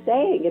what you were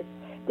saying?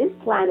 This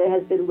planet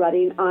has been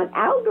running on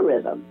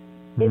algorithms.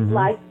 It's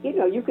like,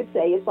 you could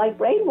say it's like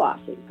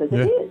brainwashing, because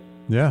it is.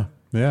 Yeah,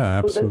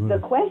 absolutely. So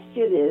the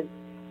question is,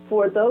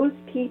 for those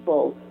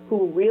people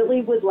who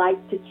really would like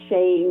to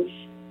change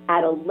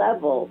at a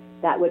level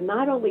that would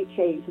not only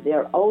change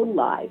their own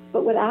lives,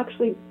 but would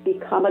actually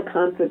become a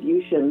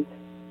contribution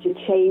to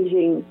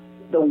changing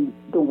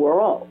the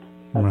world,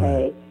 okay?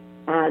 Right.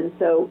 And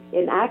so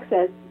in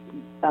Access,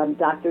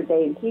 Dr.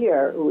 Dane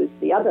here, who is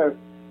the other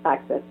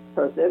Access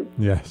person,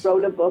 yes,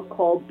 wrote a book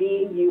called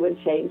Being You and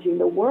Changing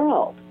the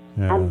World.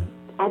 Yeah.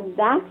 And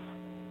that's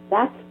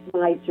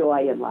my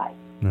joy in life,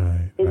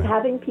 is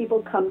having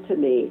people come to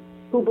me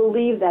who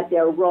believe that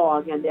they're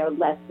wrong and they're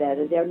less than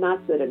and they're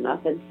not good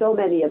enough. And so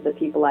many of the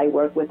people I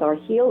work with are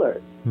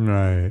healers.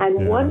 Right.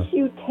 And once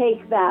you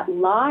take that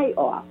lie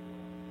off,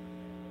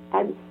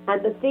 and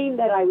the thing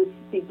that I was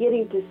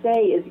beginning to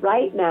say is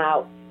right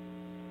now,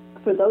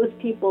 for those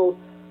people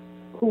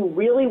who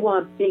really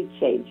want big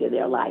change in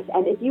their life,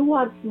 and if you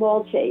want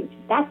small change,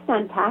 that's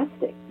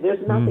fantastic.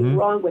 There's nothing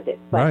wrong with it.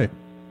 But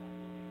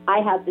I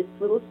have this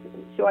little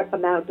short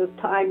amount of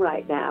time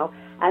right now,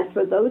 and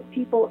for those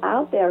people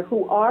out there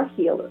who are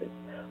healers,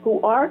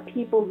 who are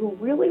people who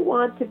really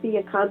want to be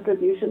a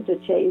contribution to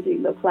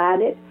changing the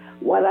planet,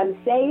 what I'm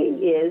saying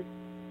is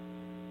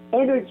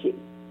energy.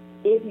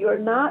 If you're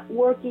not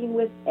working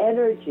with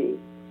energy,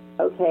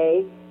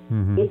 okay,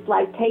 it's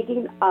like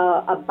taking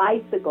a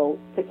bicycle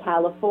to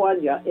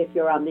California if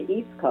you're on the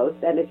East Coast,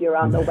 and if you're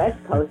on the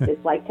West Coast,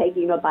 it's like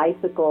taking a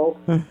bicycle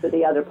to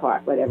the other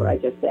part, whatever I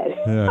just said.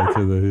 Yeah,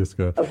 to the East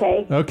Coast.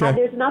 Okay? Okay. And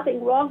there's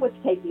nothing wrong with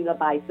taking a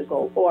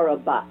bicycle or a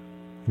bus.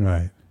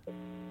 Right.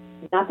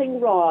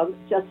 Nothing wrong,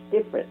 just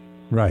different.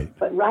 Right.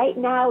 But right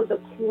now, the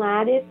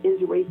planet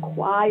is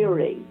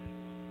requiring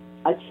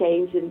a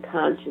change in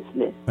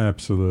consciousness.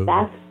 Absolutely.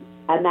 That's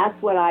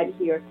what I'm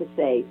here to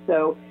say.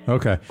 So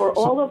for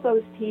all of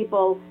those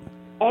people,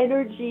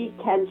 energy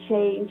can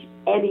change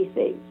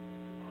anything.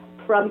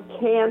 From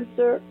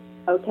cancer,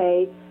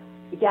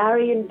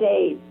 Gary and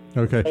Dave,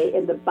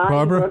 in the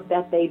body work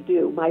that they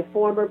do, my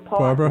former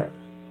partner. Barbra?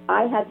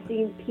 I have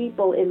seen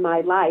people in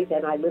my life,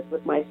 and I lived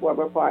with my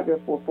former partner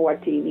for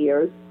 14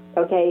 years,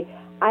 I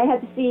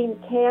have seen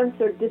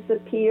cancer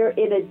disappear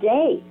in a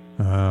day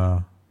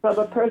from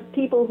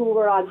people who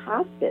were on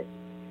hospice.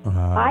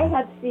 I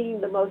have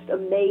seen the most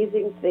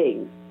amazing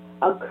things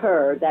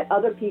occur that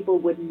other people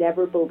would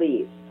never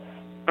believe.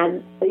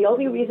 And the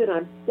only reason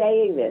I'm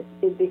saying this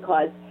is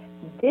because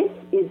this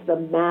is the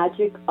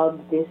magic of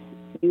this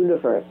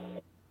universe.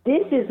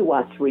 This is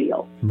what's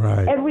real.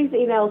 Right.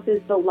 Everything else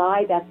is the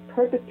lie that's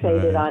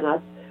perpetrated on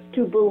us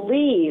to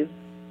believe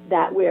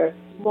that we're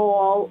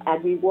small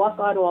and we walk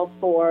on all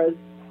fours,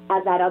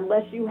 and that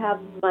unless you have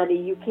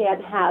money, you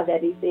can't have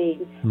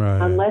anything,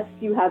 unless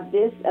you have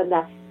this and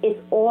that. It's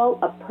all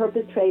a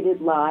perpetrated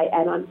lie,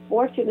 and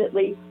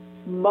unfortunately,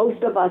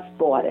 most of us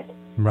bought it.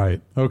 Right.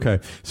 Okay.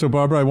 So,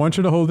 Barbra, I want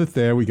you to hold it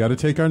there. We got to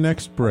take our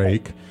next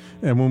break.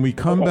 And when we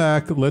come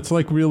back, let's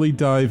really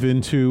dive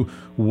into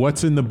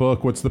what's in the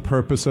book, what's the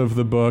purpose of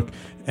the book,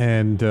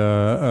 and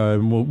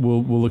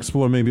we'll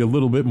explore maybe a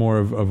little bit more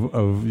of,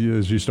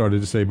 as you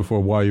started to say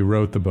before, why you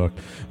wrote the book.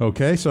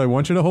 Okay. So I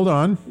want you to hold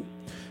on.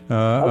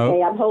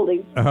 I'm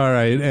holding. All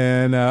right,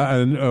 and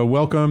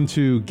welcome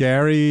to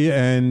Gary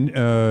and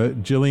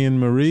Jillian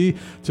Marie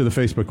to the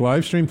Facebook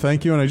live stream.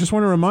 Thank you, and I just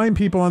want to remind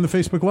people on the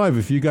Facebook Live,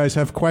 if you guys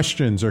have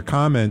questions or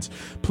comments,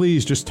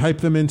 please just type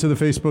them into the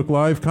Facebook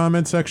Live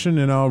comment section,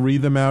 and I'll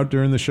read them out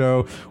during the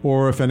show.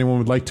 Or if anyone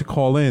would like to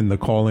call in, the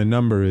call-in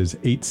number is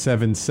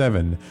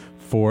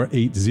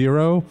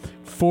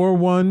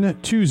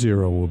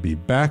 877-480-4120. We'll be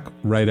back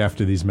right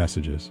after these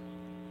messages.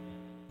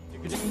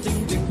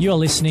 You're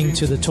listening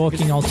to the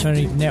Talking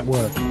Alternative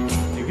Network.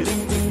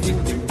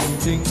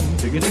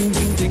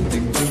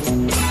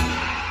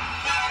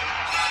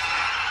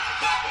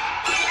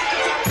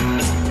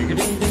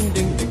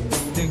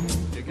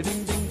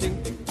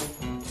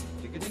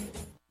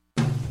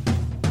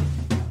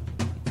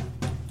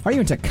 Are you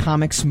into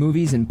comics,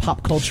 movies, and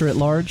pop culture at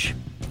large?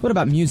 What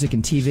about music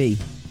and TV?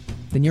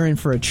 Then you're in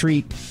for a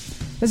treat.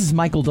 This is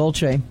Michael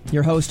Dolce,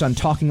 your host on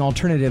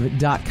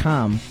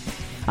TalkingAlternative.com.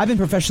 I've been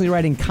professionally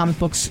writing comic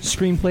books,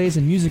 screenplays,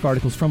 and music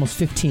articles for almost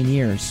 15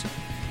 years.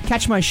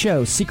 Catch my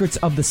show, Secrets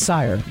of the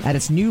Sire, at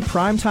its new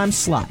primetime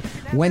slot,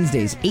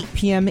 Wednesdays, 8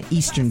 p.m.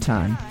 Eastern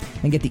Time,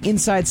 and get the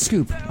inside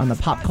scoop on the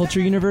pop culture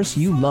universe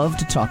you love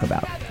to talk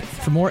about.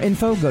 For more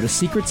info, go to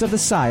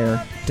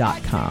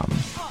secretsofthesire.com.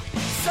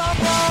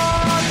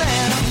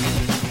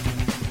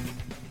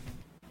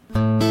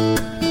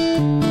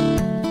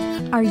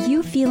 Are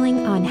you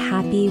feeling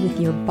unhappy with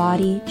your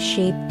body,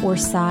 shape, or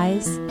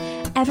size?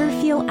 Ever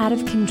feel out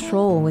of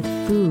control with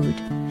food?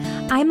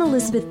 I'm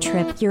Elizabeth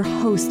Tripp, your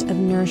host of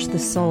Nourish the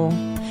Soul.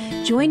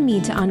 Join me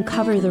to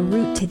uncover the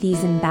root to these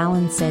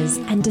imbalances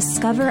and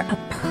discover a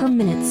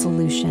permanent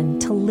solution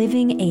to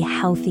living a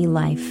healthy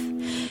life.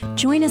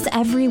 Join us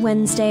every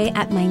Wednesday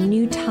at my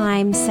new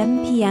time,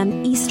 7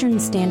 p.m. Eastern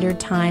Standard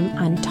Time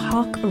on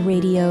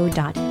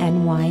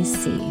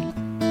talkradio.nyc.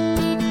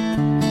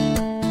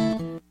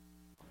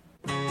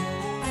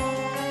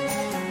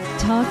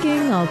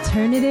 Talking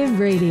Alternative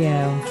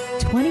Radio,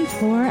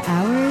 24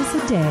 hours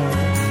a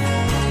day.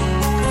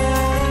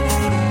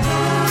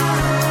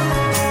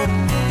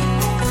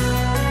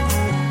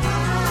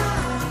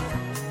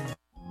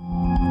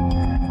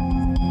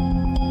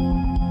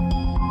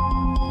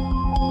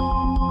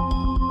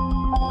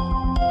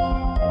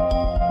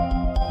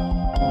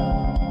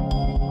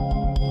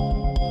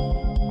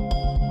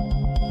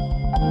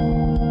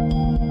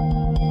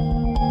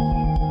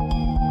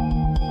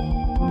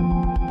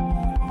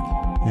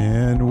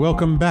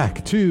 Welcome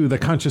back to the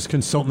Conscious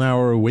Consultant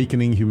Hour,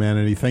 Awakening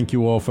Humanity. Thank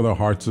you all for the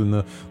hearts and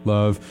the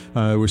love.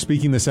 We're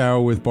speaking this hour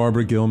with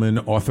Barbara Gilman,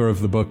 author of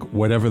the book,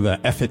 Whatever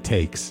the F It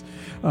Takes.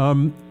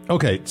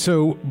 Okay,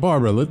 so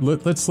Barbara,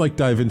 let's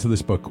dive into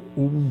this book.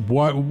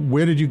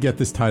 Where did you get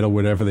this title,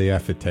 Whatever the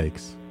F It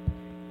Takes?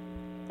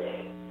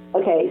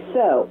 Okay,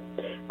 so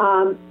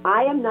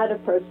I am not a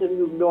person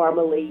who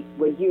normally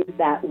would use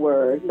that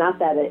word. Not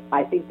that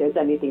I think there's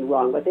anything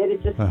wrong with it.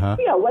 It just,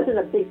 wasn't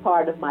a big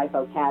part of my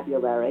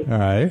vocabulary. All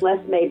right.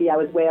 Unless maybe I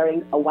was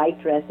wearing a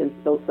white dress and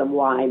spilled some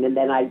wine, and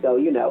then I'd go,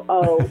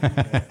 oh.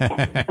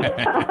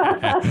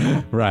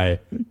 Right,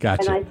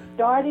 gotcha. And I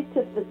started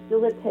to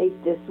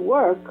facilitate this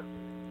work.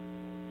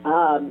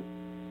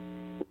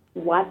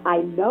 What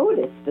I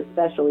noticed,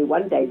 especially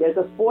one day, there's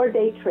a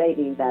 4-day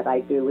training that I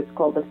do. It's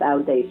called the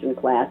Foundation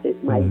class.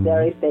 It's my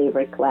very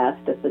favorite class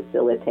to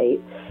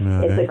facilitate.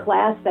 Right. It's a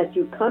class that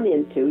you come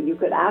into. You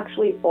could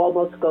actually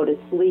almost go to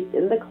sleep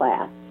in the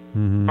class.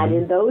 Mm-hmm. And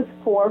in those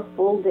 4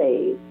 full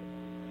days,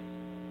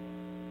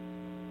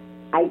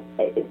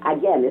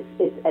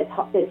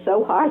 it's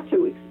so hard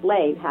to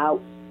explain how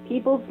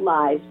people's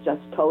lives just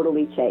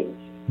totally change.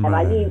 Right. And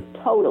I mean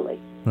totally.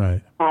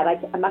 Right. And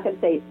I'm not going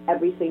to say it's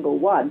every single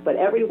one, but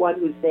everyone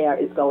who's there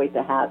is going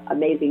to have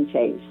amazing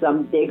change,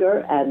 some bigger.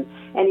 And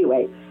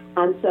anyway,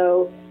 and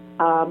so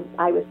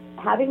I was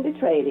having the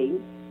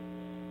training,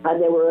 and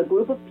there were a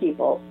group of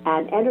people,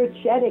 and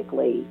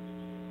energetically,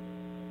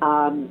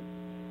 I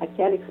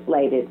can't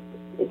explain it.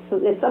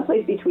 It's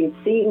someplace between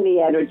seeing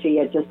the energy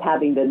and just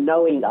having the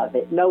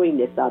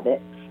knowingness of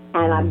it.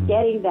 And I'm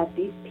getting that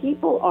these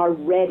people are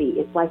ready.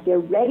 It's like they're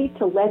ready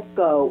to let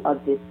go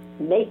of this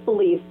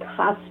make-believe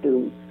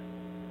costume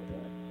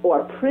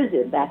or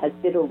prison that has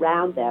been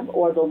around them,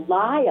 or the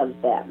lie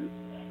of them,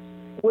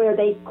 where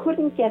they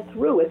couldn't get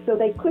through it, so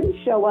they couldn't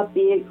show up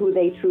being who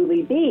they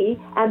truly be,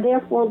 and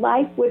therefore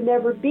life would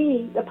never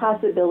be the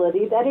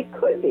possibility that it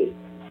could be.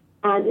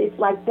 And it's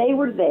like they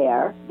were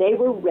there, they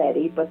were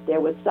ready, but there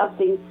was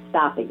something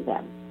stopping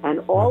them.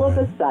 And all of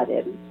a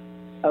sudden,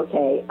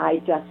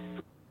 I just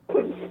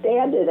couldn't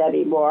stand it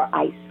anymore.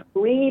 I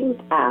screamed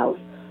out,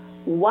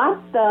 "What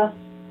the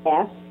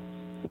F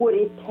would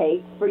it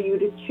take for you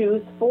to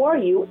choose for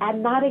you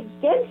and not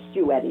against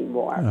you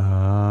anymore?"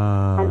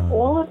 And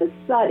all of a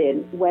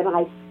sudden, when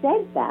I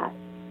said that,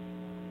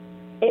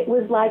 it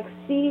was like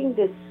seeing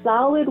this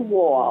solid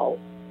wall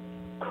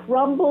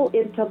crumble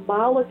into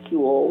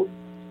molecules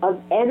of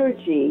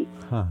energy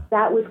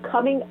that was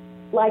coming,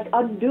 like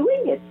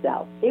undoing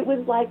itself. It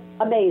was like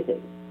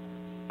amazing.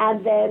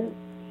 And then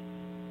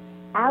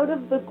out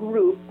of the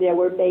group, there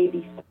were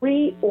maybe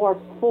 3 or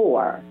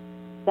 4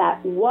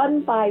 that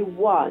one by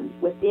one,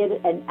 within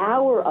an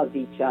hour of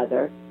each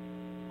other,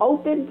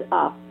 opened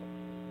up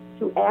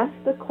to ask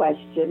the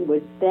question,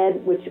 which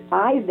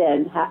I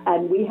then,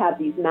 and we have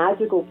these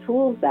magical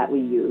tools that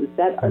we use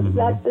that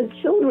the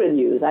children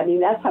use. I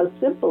mean, that's how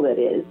simple it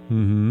is.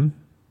 Mm-hmm.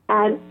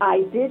 And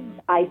I did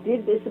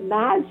this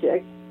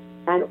magic,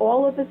 and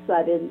all of a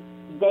sudden,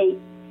 they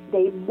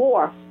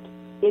morphed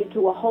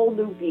into a whole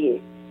new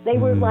being. They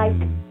were like,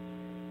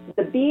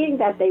 the being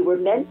that they were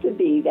meant to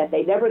be, that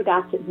they never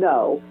got to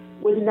know,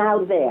 was now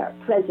there,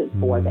 present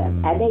for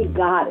them, and they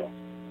got it.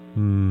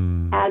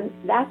 And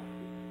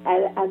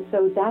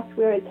so that's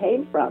where it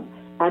came from.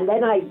 And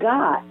then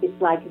it's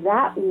like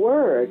that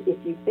word, if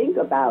you think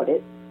about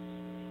it,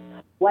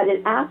 what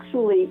it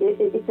actually,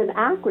 it's an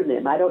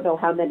acronym. I don't know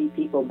how many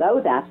people know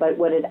that, but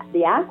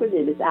the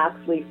acronym is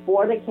actually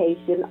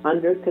Fornication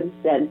Under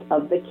Consent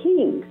of the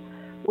King,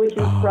 which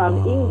is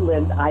from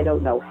England, I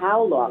don't know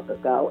how long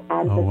ago.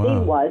 And the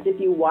thing was,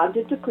 if you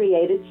wanted to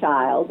create a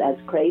child, as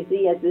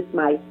crazy as this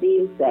might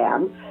seem,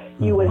 Sam,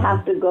 you would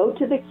have to go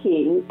to the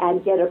king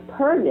and get a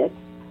permit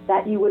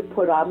that you would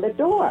put on the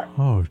door.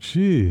 Oh,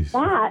 jeez.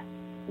 That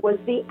was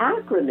the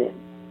acronym.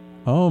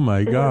 Oh,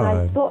 my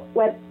God.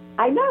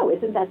 I know,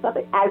 isn't that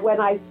something? And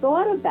when I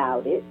thought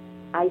about it,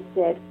 I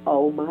said,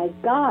 oh, my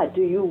God,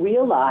 do you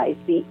realize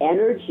the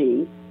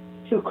energy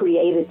to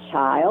create a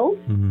child?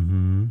 Mm-hmm.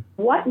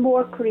 What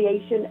more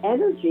creation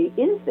energy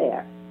is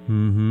there?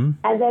 Mm-hmm.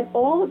 And then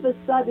all of a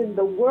sudden,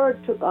 the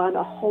word took on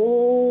a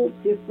whole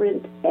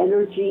different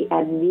energy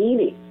and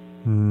meaning.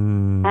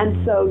 Mm.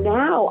 And so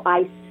now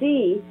I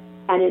see,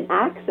 and in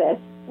Access,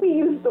 we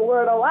use the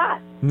word a lot.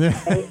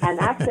 And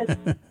Access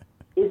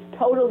is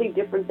totally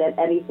different than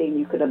anything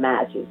you could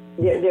imagine.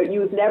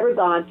 You've never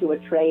gone to a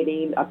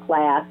training, a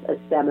class, a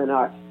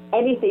seminar,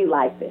 anything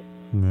like this.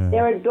 Yeah.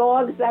 There are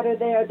dogs that are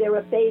there. There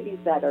are babies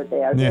that are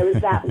there. There is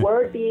that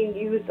word being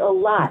used a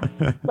lot,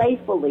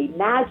 playfully,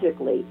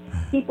 magically.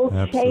 People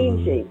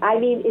changing. I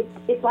mean,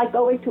 it's like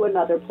going to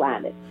another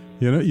planet.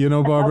 You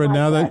know, Barbara.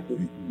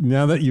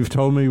 Now that you've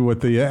told me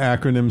what the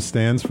acronym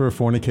stands for,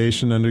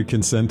 Fornication Under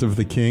Consent of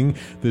the King,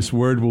 this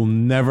word will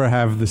never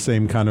have the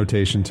same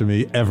connotation to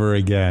me ever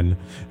again.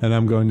 And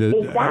I'm going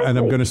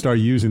to start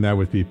using that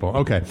with people.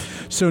 Okay.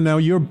 So now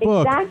your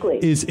book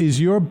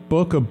is your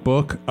book a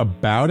book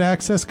about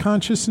access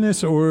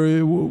consciousness,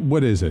 or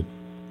what is it?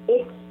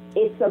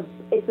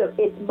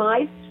 It's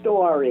my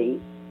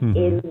story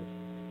in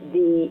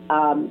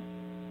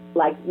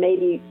like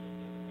maybe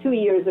 2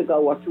 years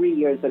ago or 3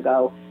 years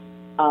ago,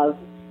 of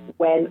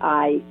when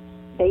I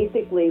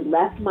basically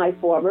left my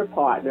former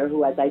partner,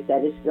 who, as I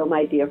said, is still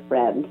my dear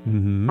friend,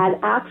 and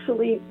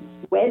actually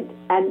went,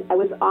 and I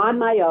was on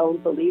my own,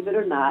 believe it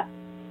or not,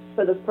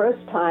 for the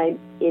first time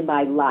in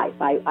my life.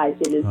 I've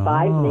been in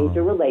 5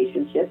 major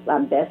relationships.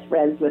 I'm best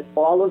friends with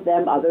all of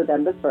them other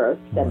than the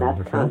first, and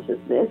that's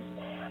consciousness.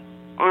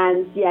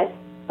 And yet,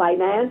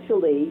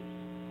 financially,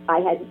 I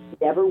had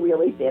never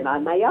really been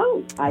on my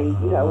own. I,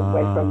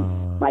 went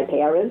from my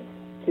parents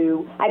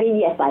to,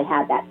 yes, I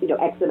had that,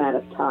 X amount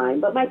of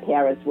time, but my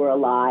parents were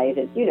alive,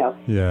 and, it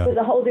was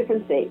a whole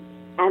different thing.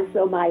 And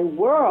so my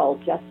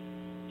world just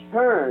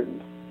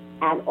turned,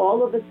 and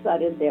all of a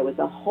sudden there was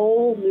a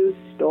whole new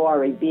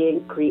story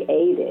being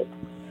created.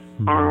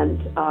 And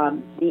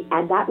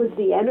that was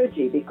the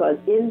energy, because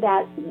in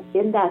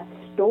that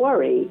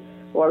story,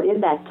 or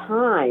in that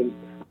time,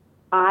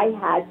 I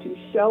had to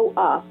show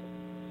up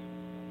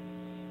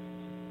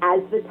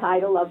as the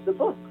title of the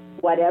book,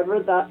 whatever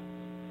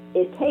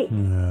it takes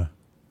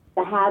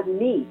to have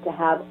me, to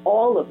have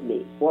all of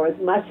me, or as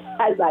much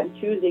as I'm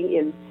choosing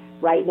in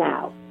right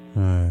now.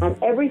 And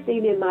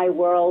everything in my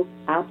world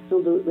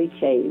absolutely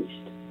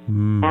changed.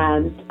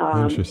 And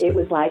it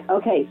was like,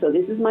 okay, so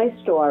this is my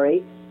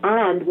story,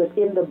 and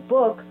within the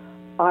book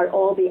are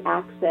all the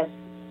access,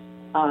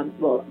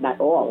 well, not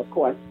all, of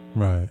course,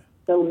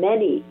 so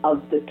many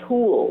of the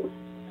tools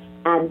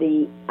and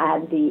the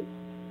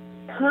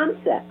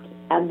concept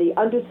and the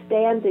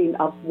understanding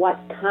of what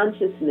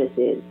consciousness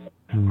is.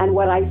 And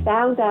what I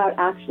found out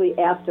actually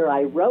after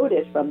I wrote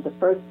it from the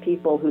first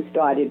people who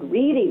started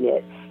reading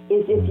it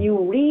is if you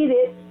read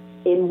it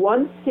in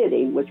one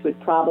sitting, which would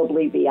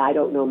probably be, I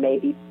don't know,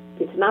 maybe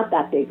it's not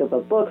that big of a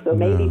book, so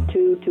maybe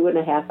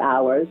 2.5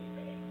 hours.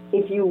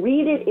 If you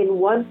read it in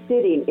one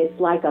sitting, it's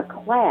like a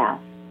class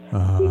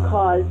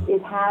because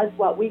it has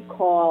what we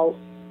call,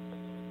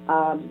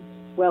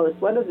 well, it's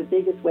one of the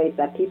biggest ways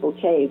that people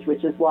change,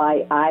 which is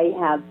why I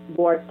have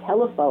more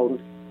telephone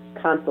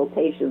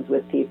consultations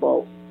with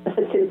people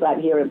since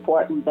I'm here in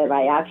Portland than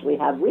I actually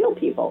have real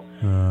people.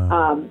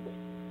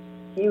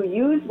 You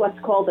use what's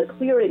called a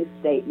clearing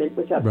statement,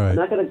 which I'm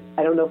not going to,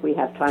 I don't know if we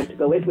have time to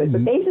go into it,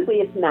 but basically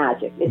it's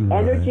magic. It's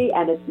energy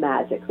and it's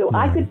magic. So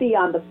I could be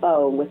on the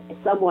phone with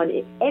someone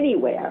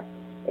anywhere.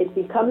 It's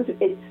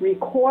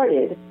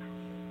recorded,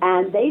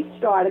 and they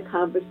start a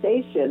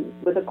conversation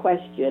with a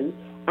question,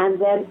 and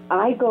then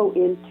I go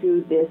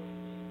into this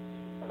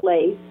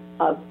place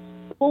of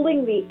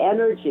pulling the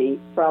energy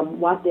from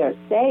what they're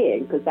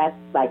saying, because that's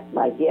like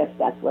my gift.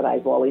 That's what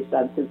I've always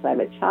done since I'm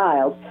a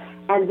child.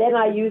 And then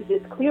I use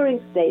this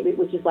clearing statement,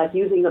 which is like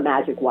using a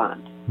magic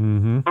wand.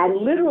 And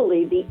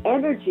literally the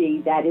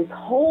energy that is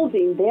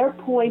holding their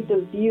point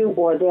of view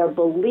or their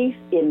belief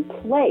in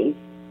place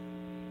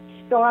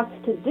starts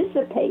to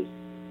dissipate.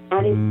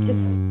 And it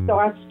just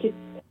starts to...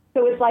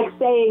 So it's like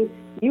saying,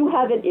 you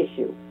have an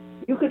issue.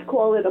 You could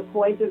call it a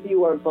point of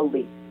view or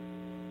belief.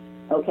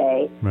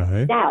 Okay?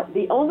 Now,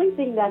 the only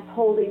thing that's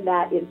holding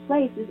that in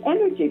place is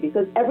energy,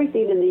 because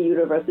everything in the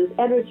universe is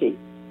energy.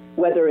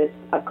 Whether it's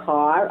a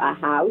car, a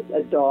house,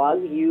 a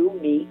dog, you,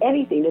 me,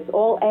 anything, it's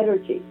all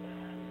energy.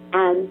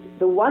 And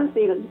the one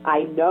thing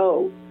I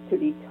know to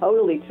be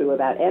totally true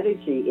about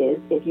energy is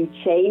if you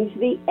change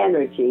the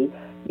energy,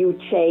 you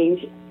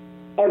change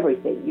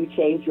everything. You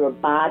change your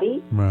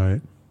body.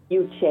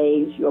 You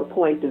change your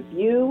point of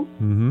view.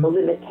 The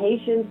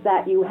limitations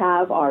that you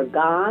have are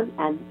gone.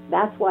 And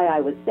that's why I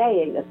was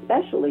saying,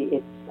 especially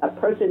if a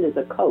person is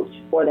a coach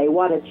or they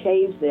want to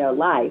change their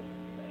life,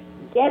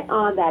 get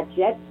on that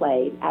jet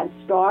plane and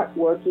start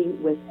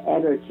working with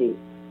energy.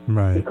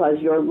 Because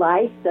your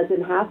life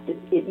doesn't have to,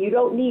 you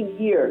don't need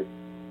years.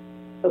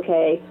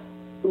 Okay?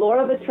 Law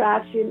of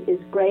attraction is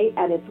great,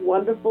 and it's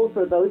wonderful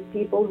for those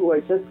people who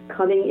are just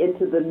coming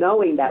into the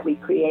knowing that we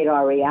create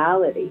our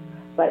reality.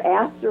 But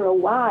after a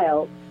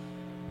while,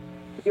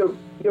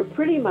 you're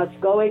pretty much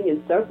going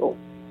in circles.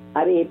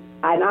 I mean,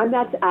 and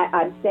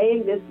I'm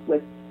saying this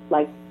with,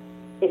 like,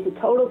 it's a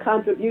total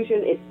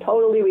contribution. It's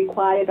totally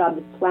required on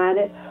this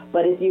planet.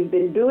 But if you've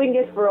been doing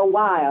it for a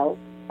while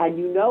and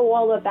you know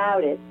all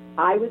about it,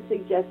 I would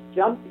suggest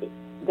don't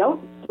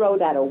throw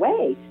that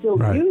away. Still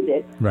use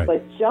it,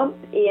 but jump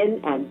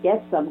in and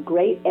get some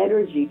great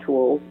energy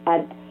tools.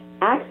 And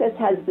Access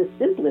has the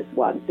simplest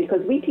ones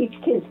because we teach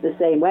kids the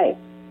same way.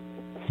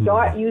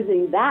 Start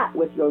using that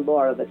with your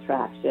law of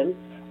attraction,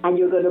 and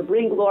you're going to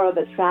bring law of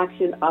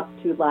attraction up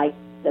to like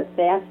the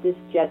fastest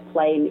jet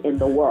plane in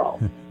the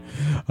world.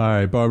 All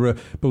right, Barbara,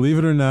 believe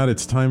it or not,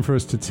 it's time for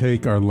us to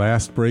take our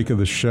last break of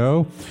the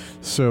show.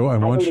 So I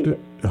want you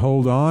to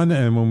hold on,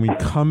 and when we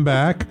come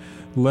back,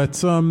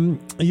 let's,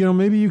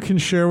 maybe you can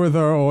share with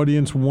our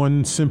audience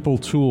one simple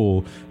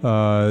tool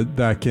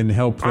that can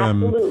help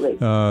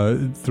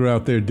them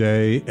throughout their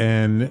day,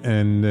 and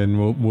then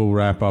we'll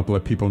wrap up,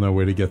 let people know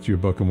where to get your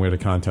book and where to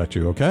contact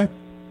you, okay?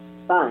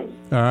 Fine.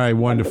 All right,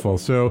 wonderful.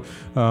 So,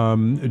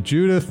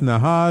 Judith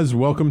Nahaz,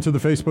 welcome to the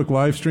Facebook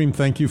live stream.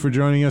 Thank you for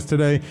joining us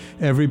today.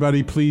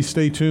 Everybody, please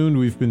stay tuned.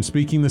 We've been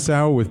speaking this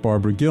hour with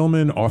Barbara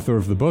Gilman, author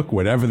of the book,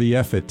 Whatever the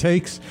F It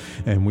Takes,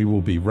 and we will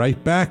be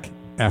right back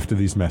after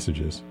these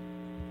messages.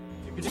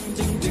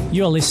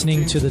 You're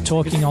listening to the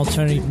Talking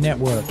Alternative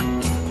Network.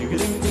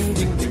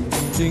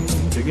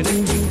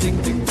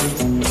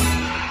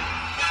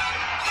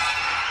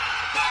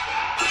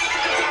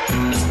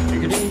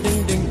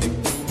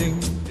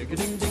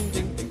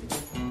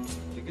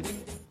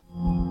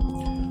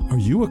 Are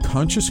you a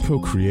conscious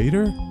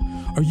co-creator?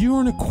 Are you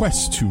on a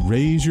quest to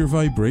raise your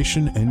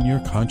vibration and your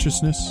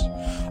consciousness?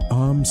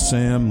 I'm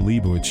Sam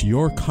Leibowitz,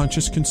 your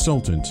conscious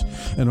consultant,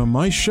 and on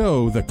my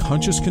show, The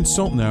Conscious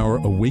Consultant Hour,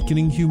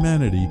 Awakening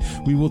Humanity,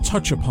 we will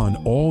touch upon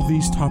all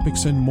these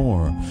topics and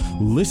more.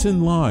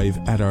 Listen live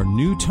at our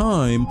new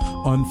time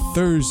on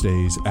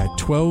Thursdays at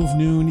 12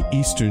 noon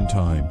Eastern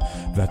Time.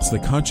 That's The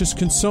Conscious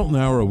Consultant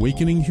Hour,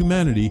 Awakening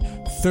Humanity,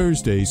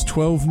 Thursdays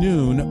 12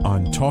 noon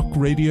on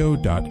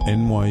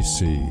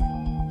talkradio.nyc.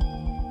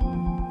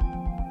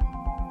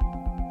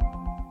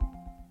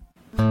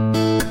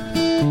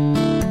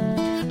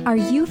 Are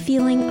you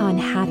feeling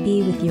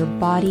unhappy with your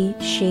body,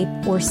 shape,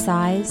 or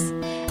size?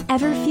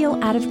 Ever feel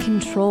out of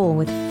control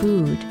with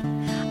food?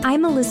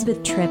 I'm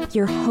Elizabeth Tripp,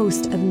 your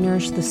host of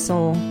Nourish the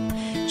Soul.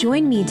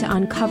 Join me to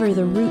uncover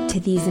the root to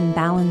these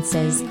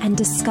imbalances and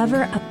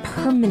discover a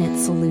permanent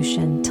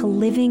solution to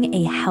living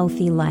a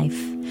healthy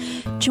life.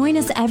 Join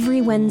us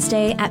every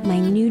Wednesday at my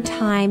new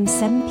time,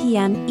 7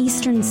 p.m.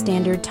 Eastern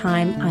Standard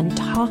Time on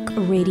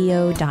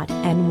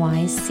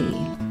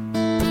talkradio.nyc.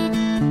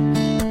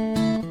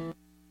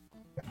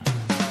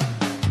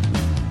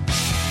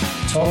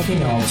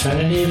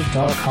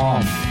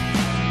 TalkingAlternative.com.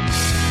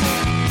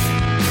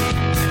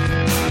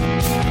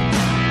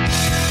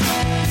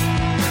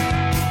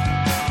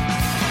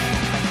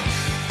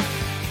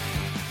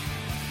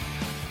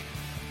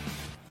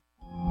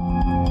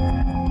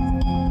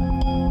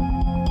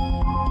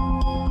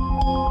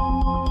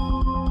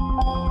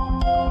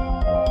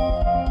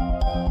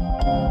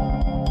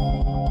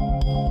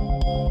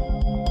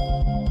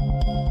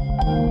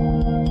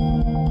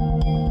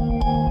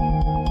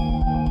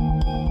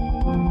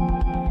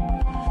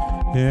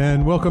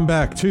 And welcome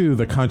back to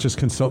the Conscious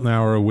Consultant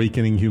Hour,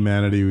 Awakening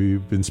Humanity.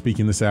 We've been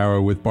speaking this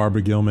hour with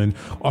Barbara Gilman,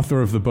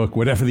 author of the book,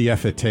 Whatever the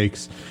F It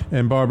Takes.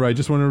 And Barbara, I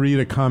just want to read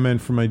a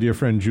comment from my dear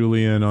friend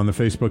Julian on the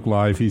Facebook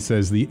Live. He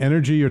says, the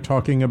energy you're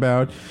talking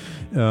about,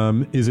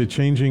 is it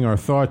changing our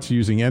thoughts,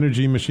 using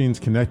energy machines,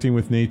 connecting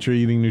with nature,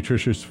 eating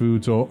nutritious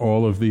foods,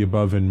 all of the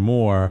above and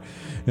more?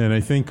 And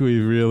I think we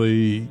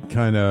really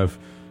kind of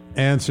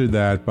answered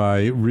that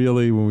by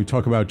really, when we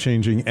talk about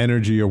changing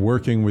energy or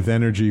working with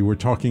energy, we're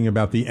talking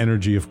about the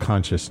energy of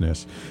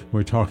consciousness.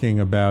 We're talking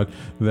about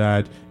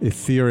that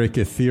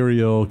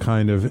ethereal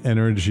kind of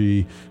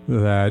energy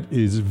that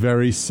is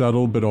very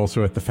subtle, but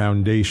also at the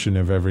foundation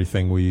of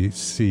everything we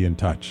see and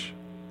touch.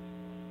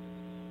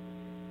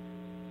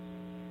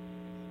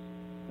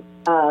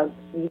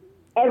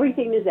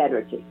 Everything is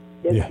energy.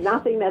 There's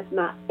nothing that's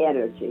not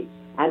energy.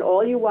 And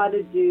all you want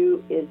to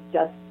do is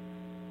just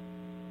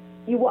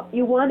you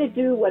want to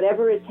do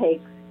whatever it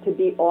takes to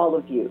be all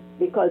of you,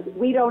 because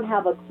we don't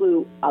have a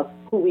clue of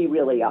who we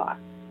really are.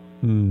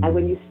 And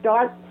when you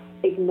start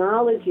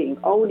acknowledging,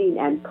 owning,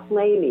 and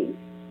claiming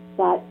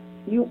that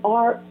you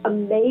are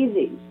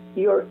amazing,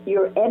 your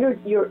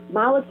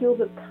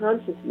molecules of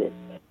consciousness,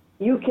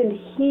 you can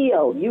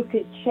heal, you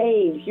could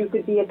change, you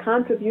could be a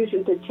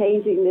contribution to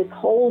changing this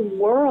whole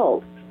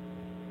world.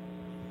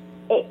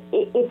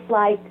 It's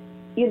like,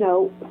 you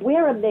know,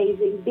 we're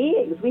amazing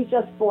beings. We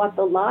just fought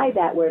the lie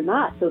that we're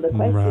not. So the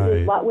question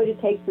is, what would it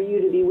take for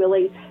you to be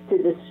willing to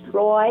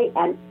destroy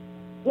and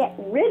get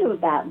rid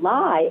of that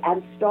lie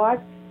and start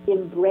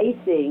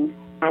embracing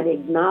and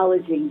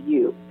acknowledging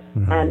you?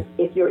 And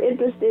if you're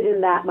interested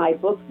in that, my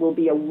book will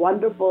be a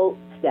wonderful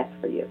step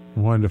for you.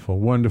 Wonderful,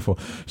 wonderful.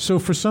 So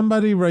for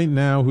somebody right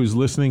now who's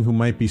listening who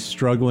might be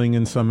struggling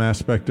in some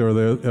aspect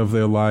of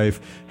their life,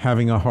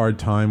 having a hard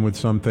time with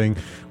something,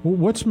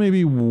 what's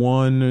maybe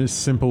one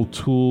simple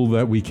tool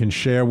that we can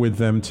share with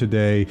them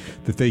today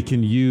that they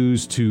can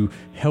use to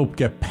help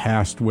get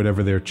past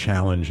whatever their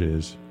challenge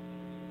is?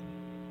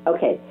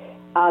 Okay.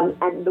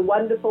 And the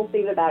wonderful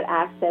thing about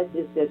Access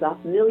is there's a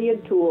million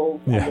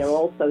tools, and they're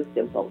all so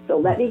simple. So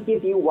let me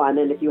give you one,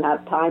 and if you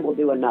have time, we'll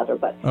do another.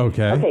 But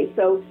okay.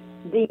 So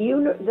this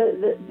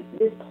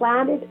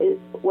planet is,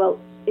 well,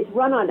 it's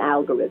run on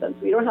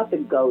algorithms. We don't have to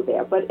go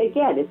there. But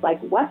again, it's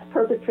like, what's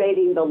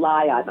perpetrating the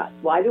lie on us?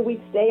 Why do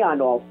we stay on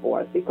all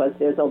fours? Because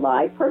there's a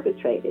lie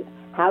perpetrated.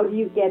 How do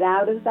you get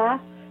out of that?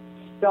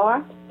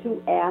 Start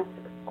to ask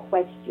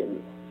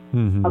questions.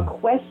 A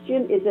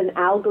question is an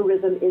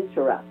algorithm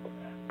interrupt.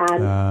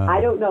 And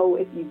I don't know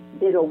if you've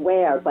been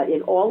aware, but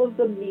in all of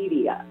the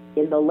media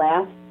in the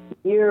last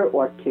year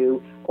or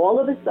two, all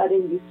of a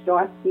sudden you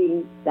start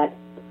seeing that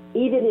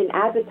even in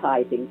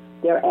advertising,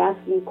 they're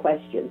asking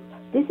questions.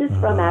 This is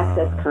from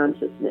Access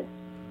Consciousness.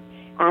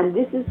 And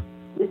this is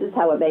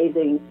how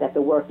amazing that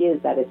the work is,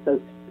 that it's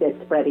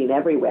spreading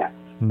everywhere.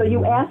 So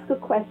you ask a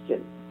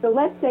question. So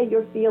let's say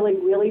you're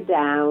feeling really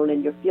down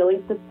and you're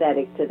feeling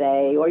pathetic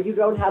today, or you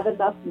don't have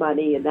enough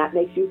money and that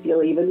makes you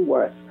feel even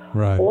worse.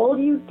 Right. All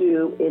you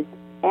do is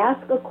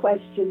ask a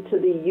question to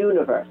the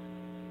universe.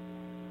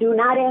 Do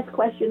not ask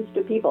questions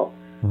to people.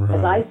 Right.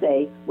 As I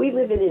say, we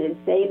live in an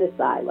insane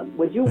asylum.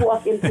 Would you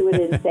walk into an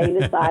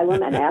insane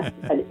asylum and ask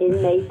an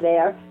inmate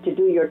there to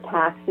do your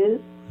taxes?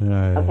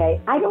 Right.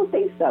 Okay? I don't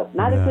think so.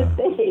 Not a good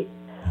thing.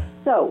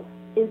 So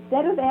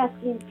instead of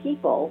asking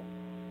people,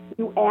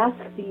 you ask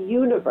the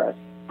universe,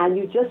 and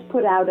you just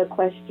put out a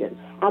question.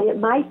 And it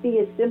might be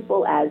as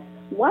simple as,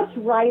 what's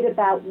right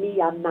about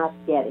me I'm not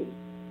getting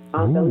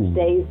on those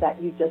days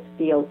that you just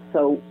feel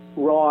so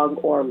wrong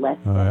or less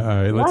than? All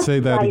right, let's say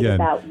that again.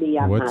 What's right about me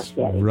I'm What's not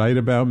getting? right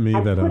about me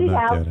And that I'm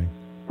not getting?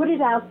 Put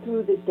it out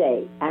through the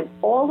day, and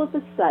all of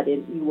a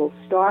sudden you will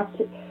start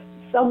to,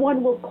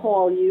 someone will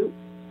call you,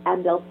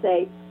 and they'll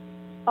say,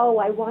 oh,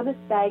 I want to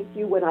thank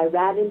you. When I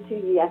ran into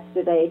you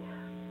yesterday,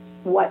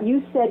 what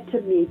you said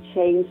to me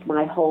changed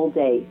my whole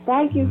day.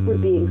 Thank you for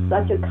being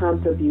such a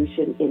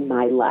contribution in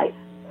my life.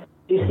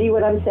 Do you see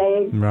what I'm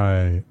saying?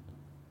 Right.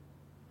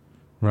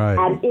 Right.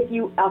 And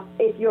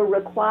if you're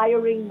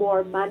requiring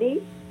more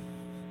money,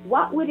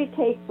 what would it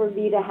take for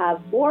me to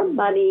have more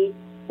money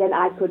than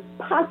I could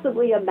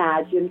possibly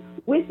imagine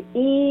with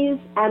ease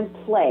and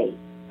play?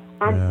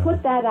 And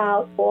put that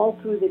out all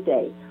through the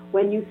day.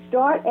 When you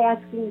start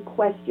asking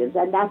questions,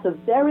 and that's a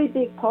very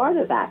big part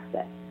of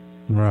access.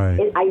 Right.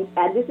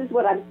 And this is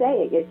what I'm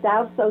saying. It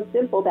sounds so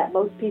simple that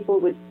most people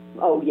would,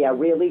 oh, yeah,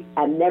 really,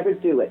 and never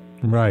do it.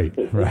 Right.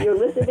 If you're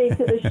listening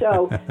to the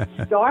show,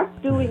 start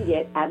doing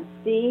it and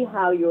see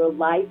how your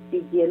life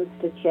begins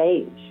to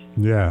change.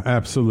 Yeah,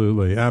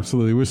 absolutely.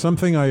 Absolutely. It was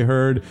something I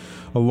heard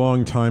a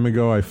long time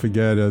ago, I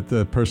forget, at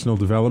the personal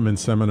development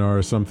seminar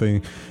or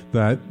something,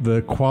 that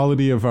the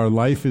quality of our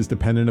life is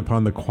dependent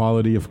upon the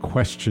quality of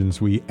questions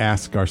we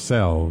ask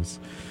ourselves.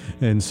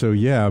 And so,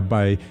 yeah,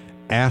 by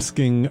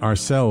asking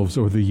ourselves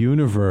or the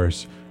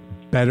universe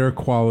better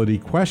quality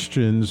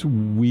questions,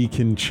 we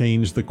can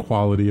change the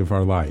quality of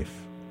our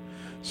life.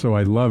 So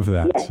I love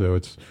that. Yes. So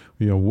it's,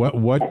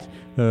 what's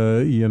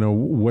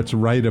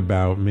right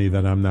about me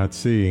that I'm not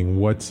seeing?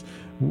 What's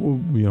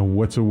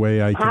a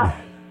way I can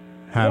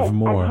have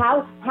more? And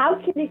how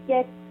can it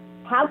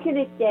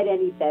get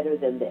any better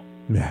than this?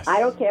 Yes. I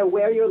don't care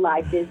where your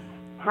life is.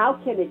 How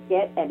can it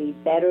get any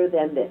better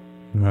than this?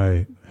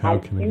 Right.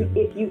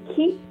 If you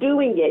keep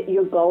doing it,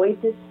 you're going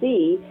to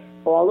see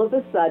all of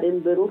a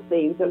sudden little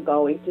things are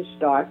going to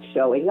start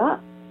showing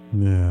up.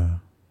 Yeah.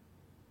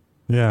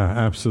 Yeah,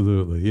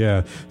 absolutely.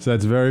 Yeah. So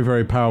that's very,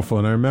 very powerful.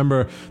 And I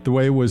remember the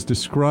way it was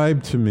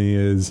described to me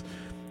is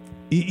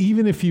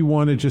even if you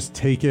want to just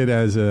take it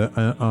as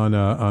on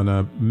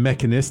a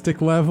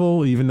mechanistic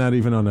level, not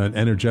even on an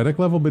energetic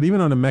level, but even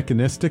on a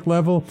mechanistic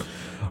level,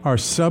 our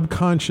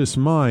subconscious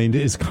mind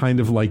is kind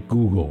of like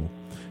Google.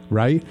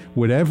 Right?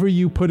 Whatever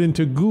you put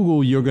into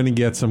Google, you're going to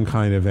get some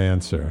kind of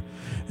answer.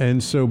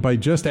 And so by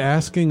just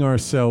asking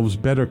ourselves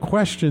better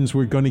questions,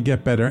 we're going to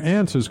get better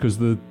answers, because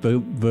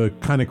the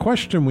kind of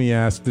question we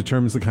ask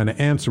determines the kind of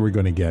answer we're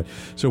going to get.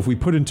 So if we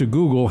put into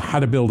Google how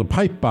to build a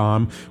pipe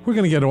bomb, we're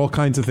going to get all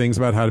kinds of things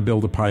about how to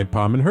build a pipe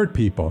bomb and hurt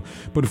people.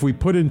 But if we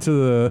put into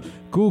the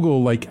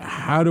Google, like,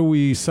 how do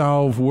we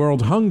solve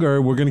world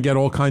hunger, we're going to get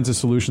all kinds of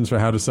solutions for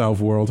how to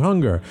solve world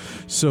hunger.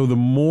 So the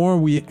more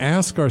we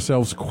ask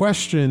ourselves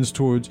questions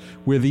towards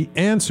where the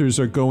answers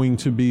are going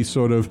to be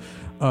sort of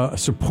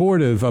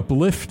supportive,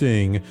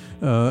 uplifting,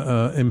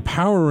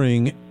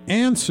 empowering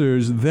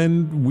answers,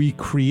 then we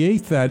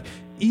create that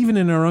even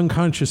in our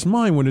unconscious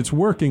mind when it's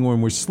working,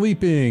 when we're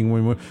sleeping,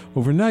 when we're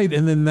overnight.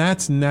 And then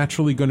that's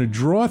naturally going to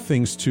draw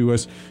things to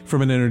us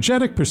from an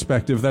energetic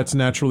perspective. That's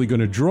naturally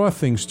going to draw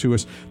things to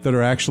us that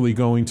are actually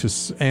going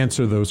to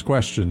answer those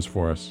questions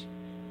for us.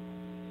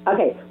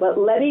 Okay, well,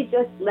 let me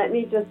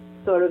just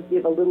sort of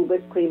give a little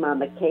bit cream on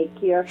the cake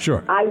here.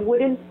 Sure. I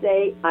wouldn't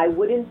say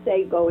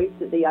going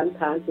to the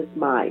unconscious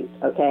mind,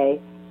 okay?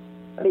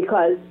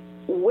 Because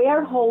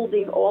we're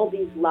holding all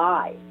these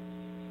lies.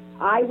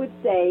 I would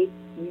say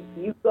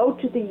you go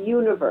to the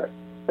universe.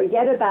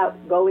 Forget about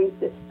going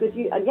to, because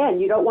you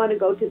don't want to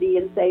go to the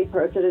insane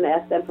person and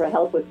ask them for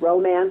help with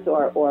romance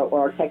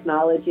or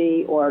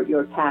technology or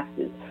your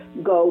taxes.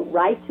 Go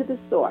right to the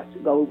source.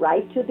 Go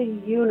right to the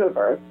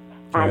universe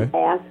and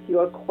ask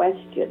your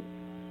question.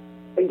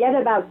 Forget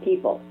about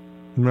people.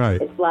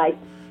 Right. It's like,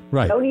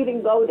 don't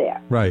even go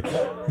there. Right.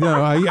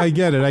 No, I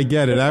get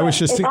it. I was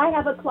just... If I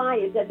have a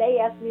client and they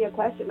ask me a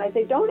question, I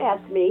say, don't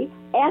ask me,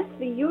 ask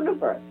the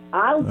universe.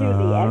 I'll do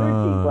the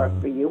energy work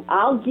for you.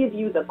 I'll give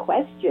you the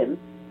question,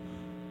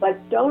 but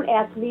don't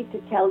ask me to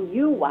tell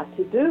you what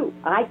to do.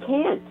 I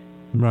can't.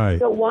 Right. I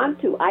don't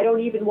want to. I don't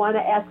even want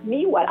to ask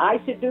me what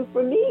I should do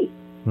for me.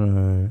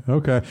 Right.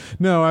 Okay.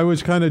 No, I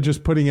was kind of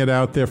just putting it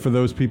out there for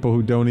those people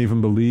who don't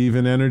even believe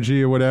in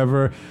energy or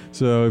whatever.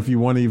 So if you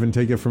want to even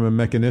take it from a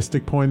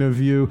mechanistic point of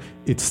view,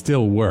 it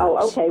still works.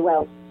 Oh, okay.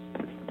 Well,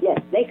 yes,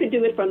 they could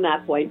do it from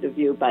that point of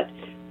view, but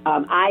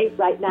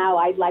Right now,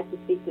 I'd like to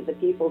speak to the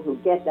people who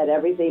get that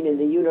everything in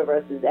the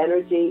universe is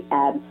energy,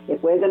 and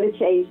if we're going to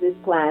change this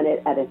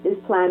planet, and if this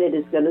planet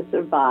is going to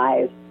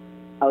survive,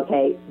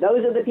 okay,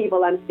 those are the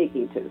people I'm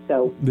speaking to.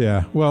 So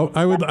yeah, well,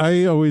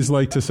 I always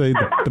like to say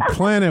that the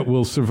planet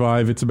will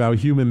survive. It's about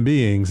human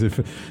beings. If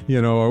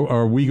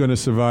are we going to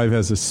survive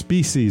as a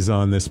species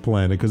on this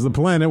planet? Because the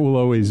planet will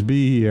always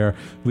be here,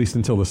 at least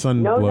until the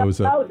sun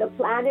blows up. No, the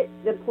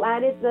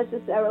planet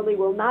necessarily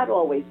will not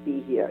always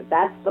be here.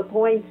 That's the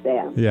point,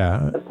 Sam.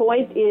 Yeah. The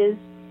point is,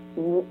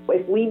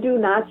 if we do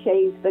not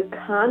change the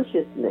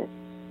consciousness,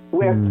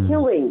 we're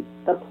killing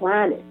the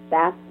planet.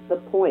 That's the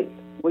point.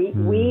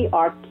 We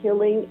are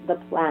killing the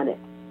planet.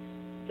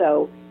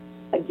 So,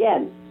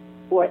 again,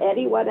 for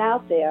anyone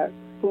out there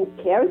who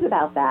cares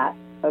about that,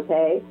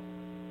 okay,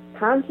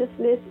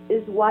 consciousness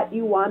is what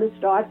you want to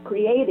start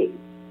creating.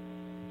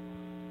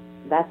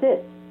 That's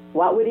it.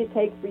 What would it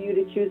take for you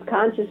to choose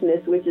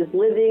consciousness, which is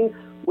living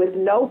with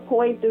no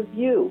point of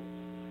view?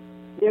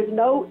 There's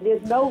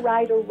no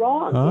right or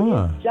wrong.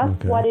 It is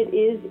just what it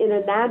is in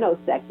a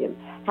nanosecond.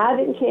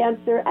 Having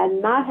cancer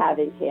and not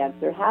having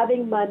cancer,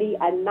 having money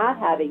and not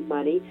having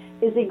money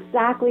is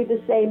exactly the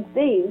same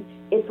thing.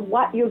 It's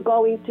what you're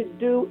going to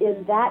do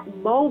in that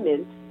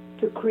moment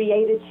to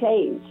create a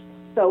change.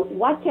 So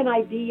what can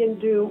I be and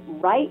do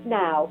right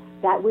now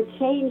that would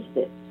change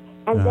this?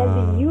 And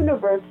then the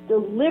universe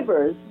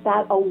delivers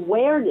that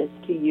awareness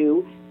to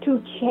you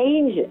to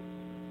change it.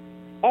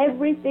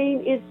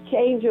 Everything is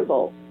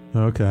changeable.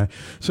 Okay.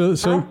 So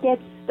not get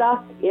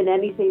stuck in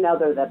anything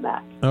other than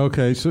that.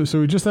 Okay. So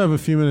we just have a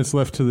few minutes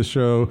left to the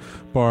show,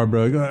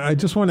 Barbara. I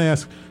just want to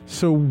ask,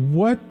 so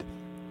what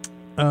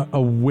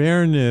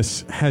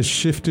awareness has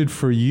shifted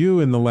for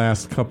you in the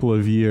last couple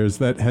of years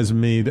that has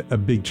made a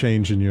big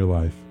change in your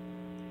life?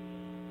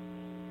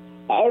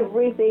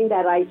 Everything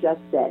that I just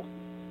said.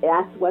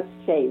 That's what's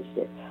changed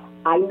it.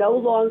 I no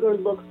longer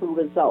look for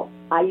results.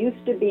 I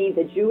used to be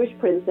the Jewish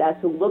princess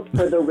who looked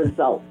for the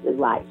results in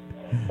life.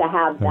 To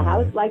have the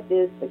house like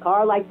this, the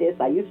car like this.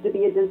 I used to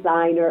be a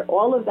designer,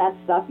 all of that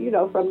stuff,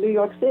 from New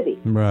York City.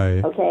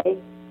 Right. Okay?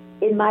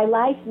 In my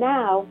life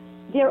now,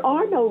 there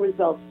are no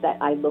results that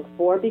I look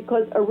for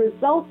because a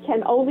result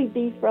can only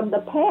be from the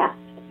past.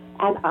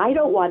 And I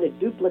don't want to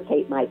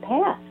duplicate my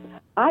past.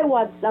 I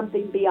want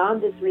something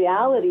beyond this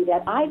reality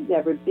that I've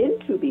never been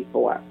to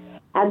before.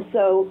 And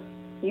so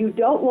you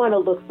don't want to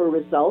look for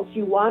results.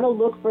 You want to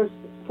look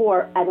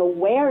for an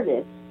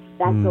awareness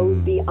that goes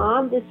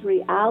beyond this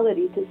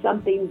reality to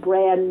something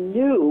brand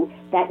new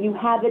that you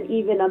haven't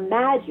even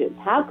imagined.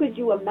 How could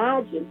you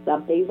imagine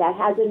something that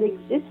hasn't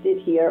existed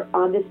here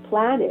on this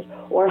planet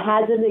or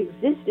hasn't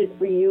existed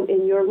for you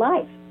in your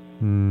life?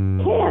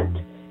 Can't.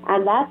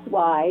 And that's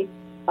why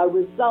a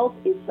result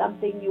is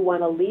something you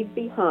want to leave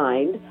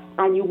behind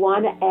and you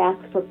want to ask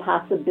for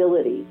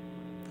possibilities.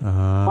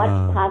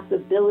 What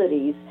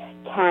possibilities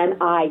can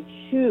I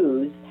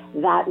choose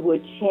that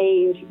would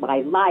change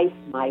my life,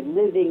 my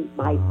living,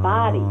 my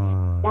body?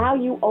 Now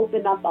you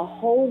open up a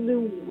whole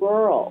new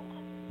world.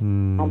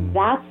 And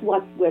that's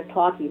what we're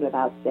talking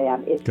about,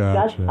 Sam. It's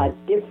just a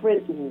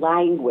different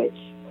language.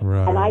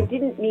 Right. And I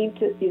didn't mean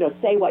to,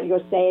 say what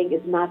you're saying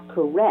is not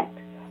correct.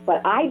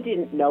 But I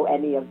didn't know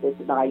any of this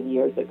 9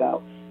 years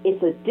ago.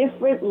 It's a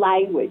different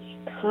language.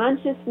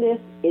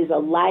 Consciousness is a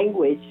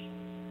language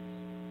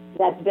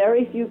that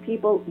very few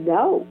people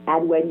know.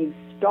 And when you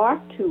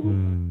start to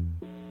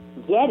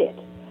get it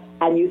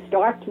and you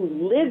start to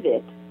live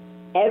it,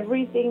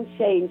 everything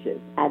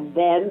changes. And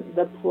then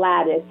the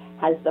planet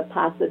has the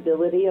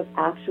possibility of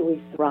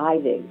actually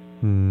thriving.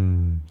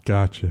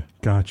 Gotcha.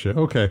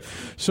 Okay.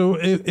 So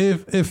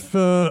if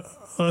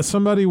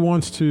somebody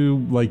wants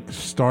to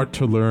start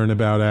to learn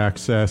about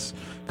access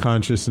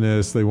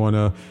consciousness, they want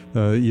to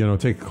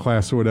take a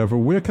class or whatever,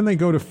 where can they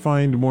go to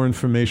find more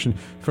information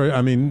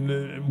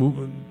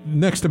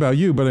next about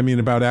you, but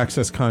about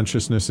access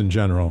consciousness in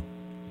general?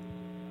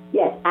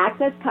 Yes,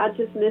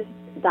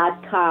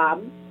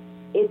 accessconsciousness.com.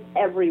 It's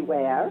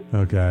everywhere.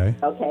 Okay,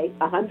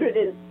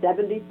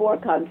 174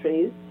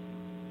 countries.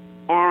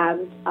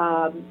 And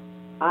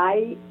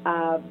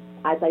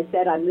as I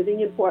said, I'm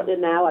living in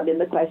Portland now. I'm in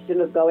the question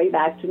of going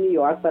back to New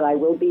York, but I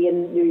will be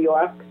in New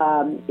York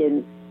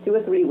in 2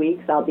 or 3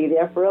 weeks. I'll be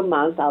there for a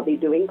month. I'll be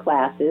doing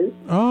classes.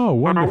 Oh,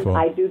 wonderful! And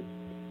I do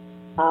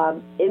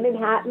in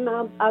Manhattan.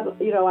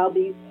 I'll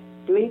be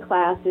doing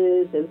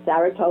classes in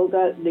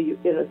Saratoga.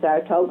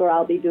 Saratoga,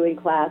 I'll be doing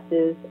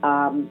classes.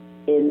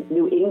 In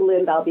New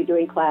England, I'll be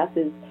doing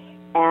classes,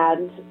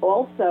 and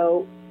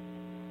also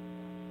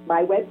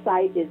my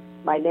website is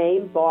my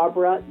name,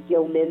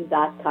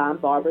 BarbraGilman.com.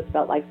 Barbra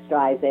spelled like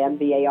Streisand,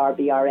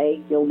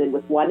 Barbra, Gilman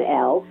with one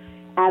L.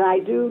 And I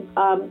do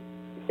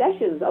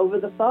sessions over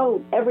the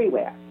phone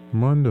everywhere.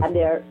 Wonderful. And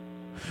they're...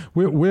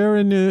 Where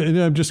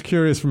I'm just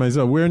curious for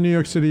myself, where in New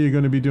York City are you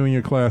going to be doing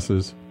your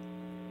classes?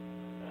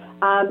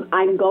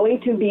 I'm going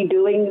to be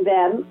doing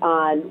them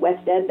on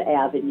West End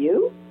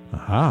Avenue.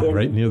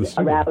 Right near the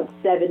studio. Around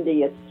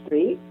 70th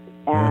Street.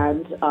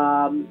 And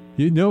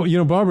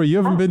Barbara, you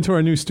haven't been to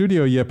our new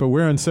studio yet, but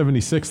we're on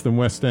 76th and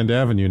West End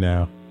Avenue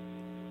now.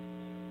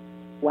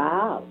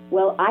 Oh,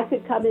 well, I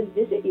could come and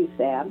visit you,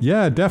 Sam.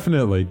 Yeah,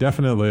 definitely.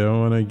 I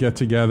want to get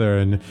together,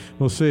 and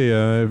we'll see.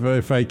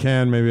 If I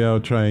can, maybe I'll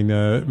try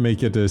and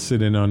make it to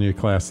sit in on your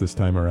class this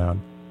time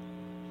around.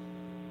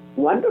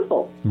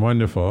 Wonderful.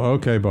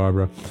 Okay,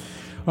 Barbara.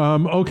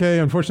 Okay,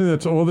 unfortunately,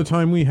 that's all the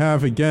time we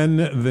have.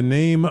 Again, the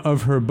name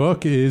of her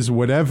book is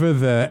Whatever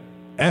the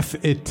F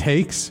It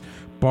Takes,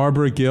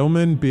 Barbra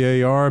Gilman,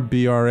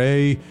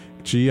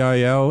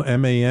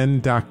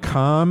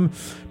 BarbraGilman.com.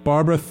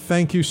 Barbara,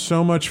 thank you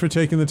so much for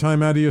taking the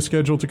time out of your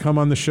schedule to come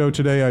on the show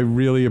today. I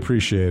really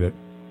appreciate it.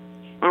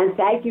 And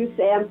thank you,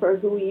 Sam, for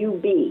who you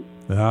be.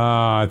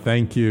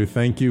 Thank you.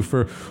 Thank you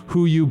for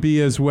who you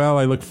be as well.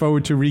 I look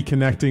forward to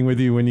reconnecting with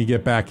you when you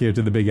get back here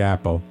to the Big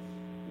Apple.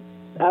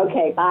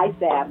 Okay, bye,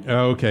 Sam.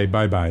 Okay,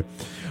 bye-bye.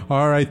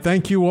 All right,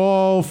 thank you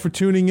all for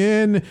tuning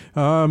in.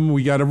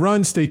 We got to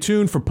run. Stay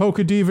tuned for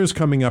Polka Divas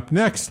coming up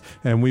next,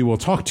 and we will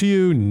talk to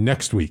you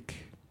next week.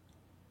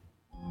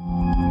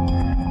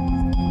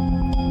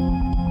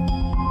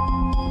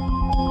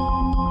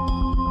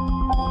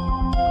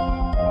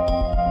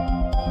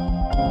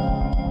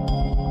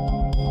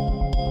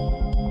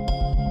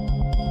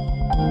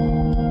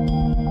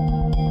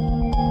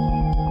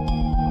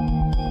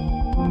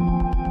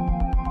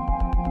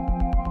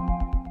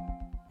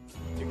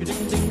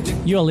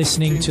 You're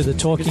listening to the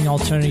Talking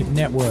Alternative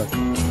Network.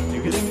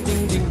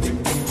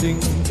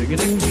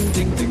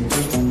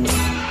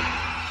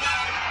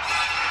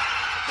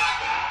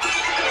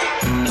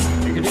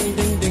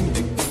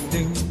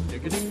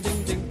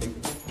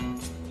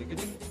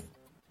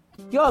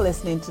 You're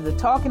listening to the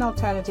Talking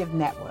Alternative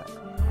Network.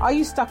 Are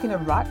you stuck in a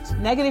rut?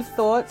 Negative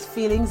thoughts,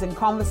 feelings, and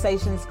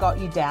conversations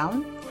got you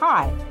down?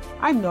 Hi,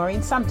 I'm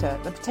Noreen Sumter,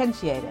 the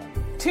Potentiator.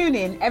 Tune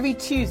in every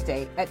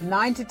Tuesday at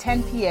 9 to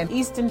 10 p.m.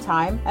 Eastern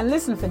Time and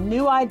listen for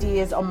new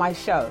ideas on my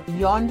show,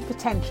 Beyond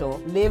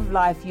Potential, Live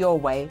Life Your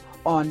Way,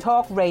 on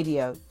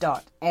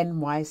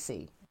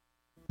talkradio.nyc.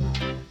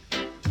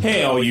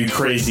 Hey, all you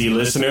crazy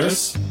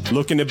listeners.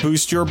 Looking to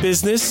boost your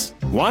business?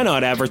 Why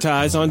not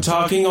advertise on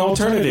Talking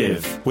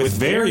Alternative with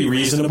very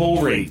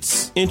reasonable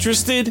rates?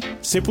 Interested?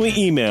 Simply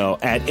email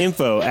at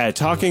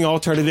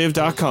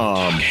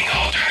info@talkingalternative.com. Talking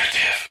Alternative.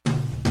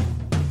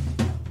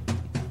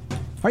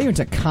 Are you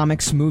into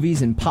comics,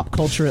 movies, and pop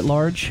culture at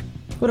large?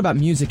 What about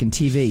music and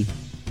TV?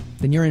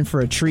 Then you're in for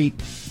a treat.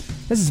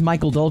 This is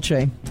Michael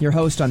Dolce, your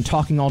host on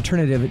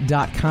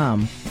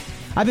TalkingAlternative.com.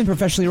 I've been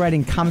professionally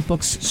writing comic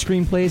books,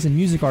 screenplays, and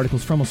music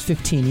articles for almost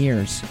 15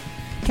 years.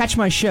 Catch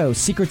my show,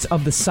 Secrets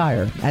of the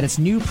Sire, at its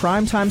new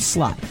primetime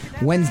slot,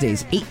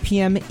 Wednesdays, 8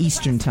 p.m.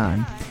 Eastern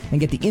Time, and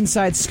get the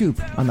inside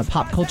scoop on the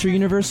pop culture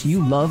universe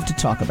you love to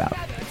talk about.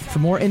 For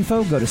more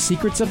info, go to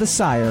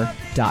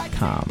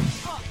secretsofthesire.com.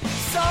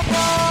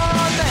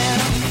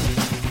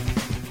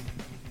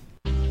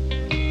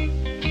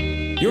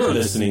 You're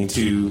listening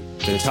to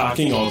the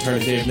Talking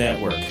Alternative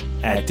Network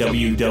at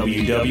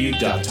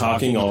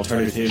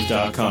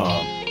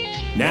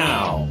www.talkingalternative.com.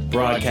 Now,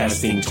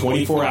 broadcasting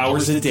 24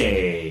 hours a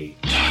day.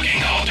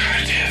 Talking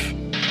Alternative.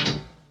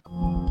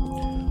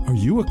 Are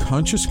you a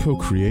conscious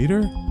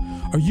co-creator?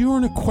 Are you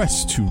on a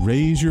quest to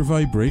raise your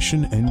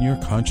vibration and your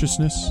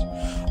consciousness?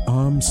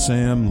 I'm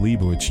Sam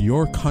Leibowitz,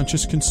 your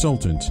conscious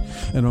consultant,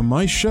 and on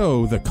my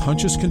show, The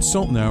Conscious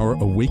Consultant Hour,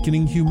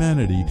 Awakening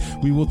Humanity,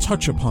 we will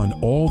touch upon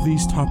all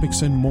these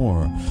topics and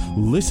more.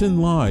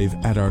 Listen live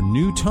at our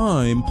new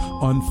time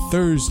on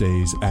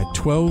Thursdays at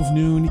 12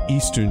 noon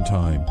Eastern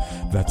Time.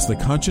 That's The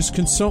Conscious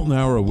Consultant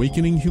Hour,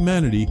 Awakening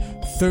Humanity,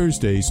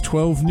 Thursdays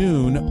 12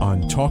 noon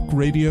on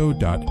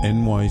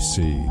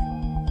talkradio.nyc.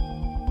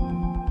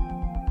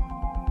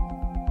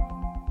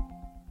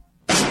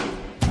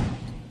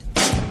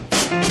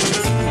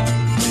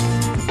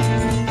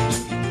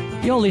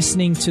 You're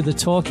listening to the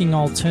Talking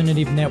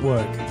Alternative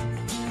Network.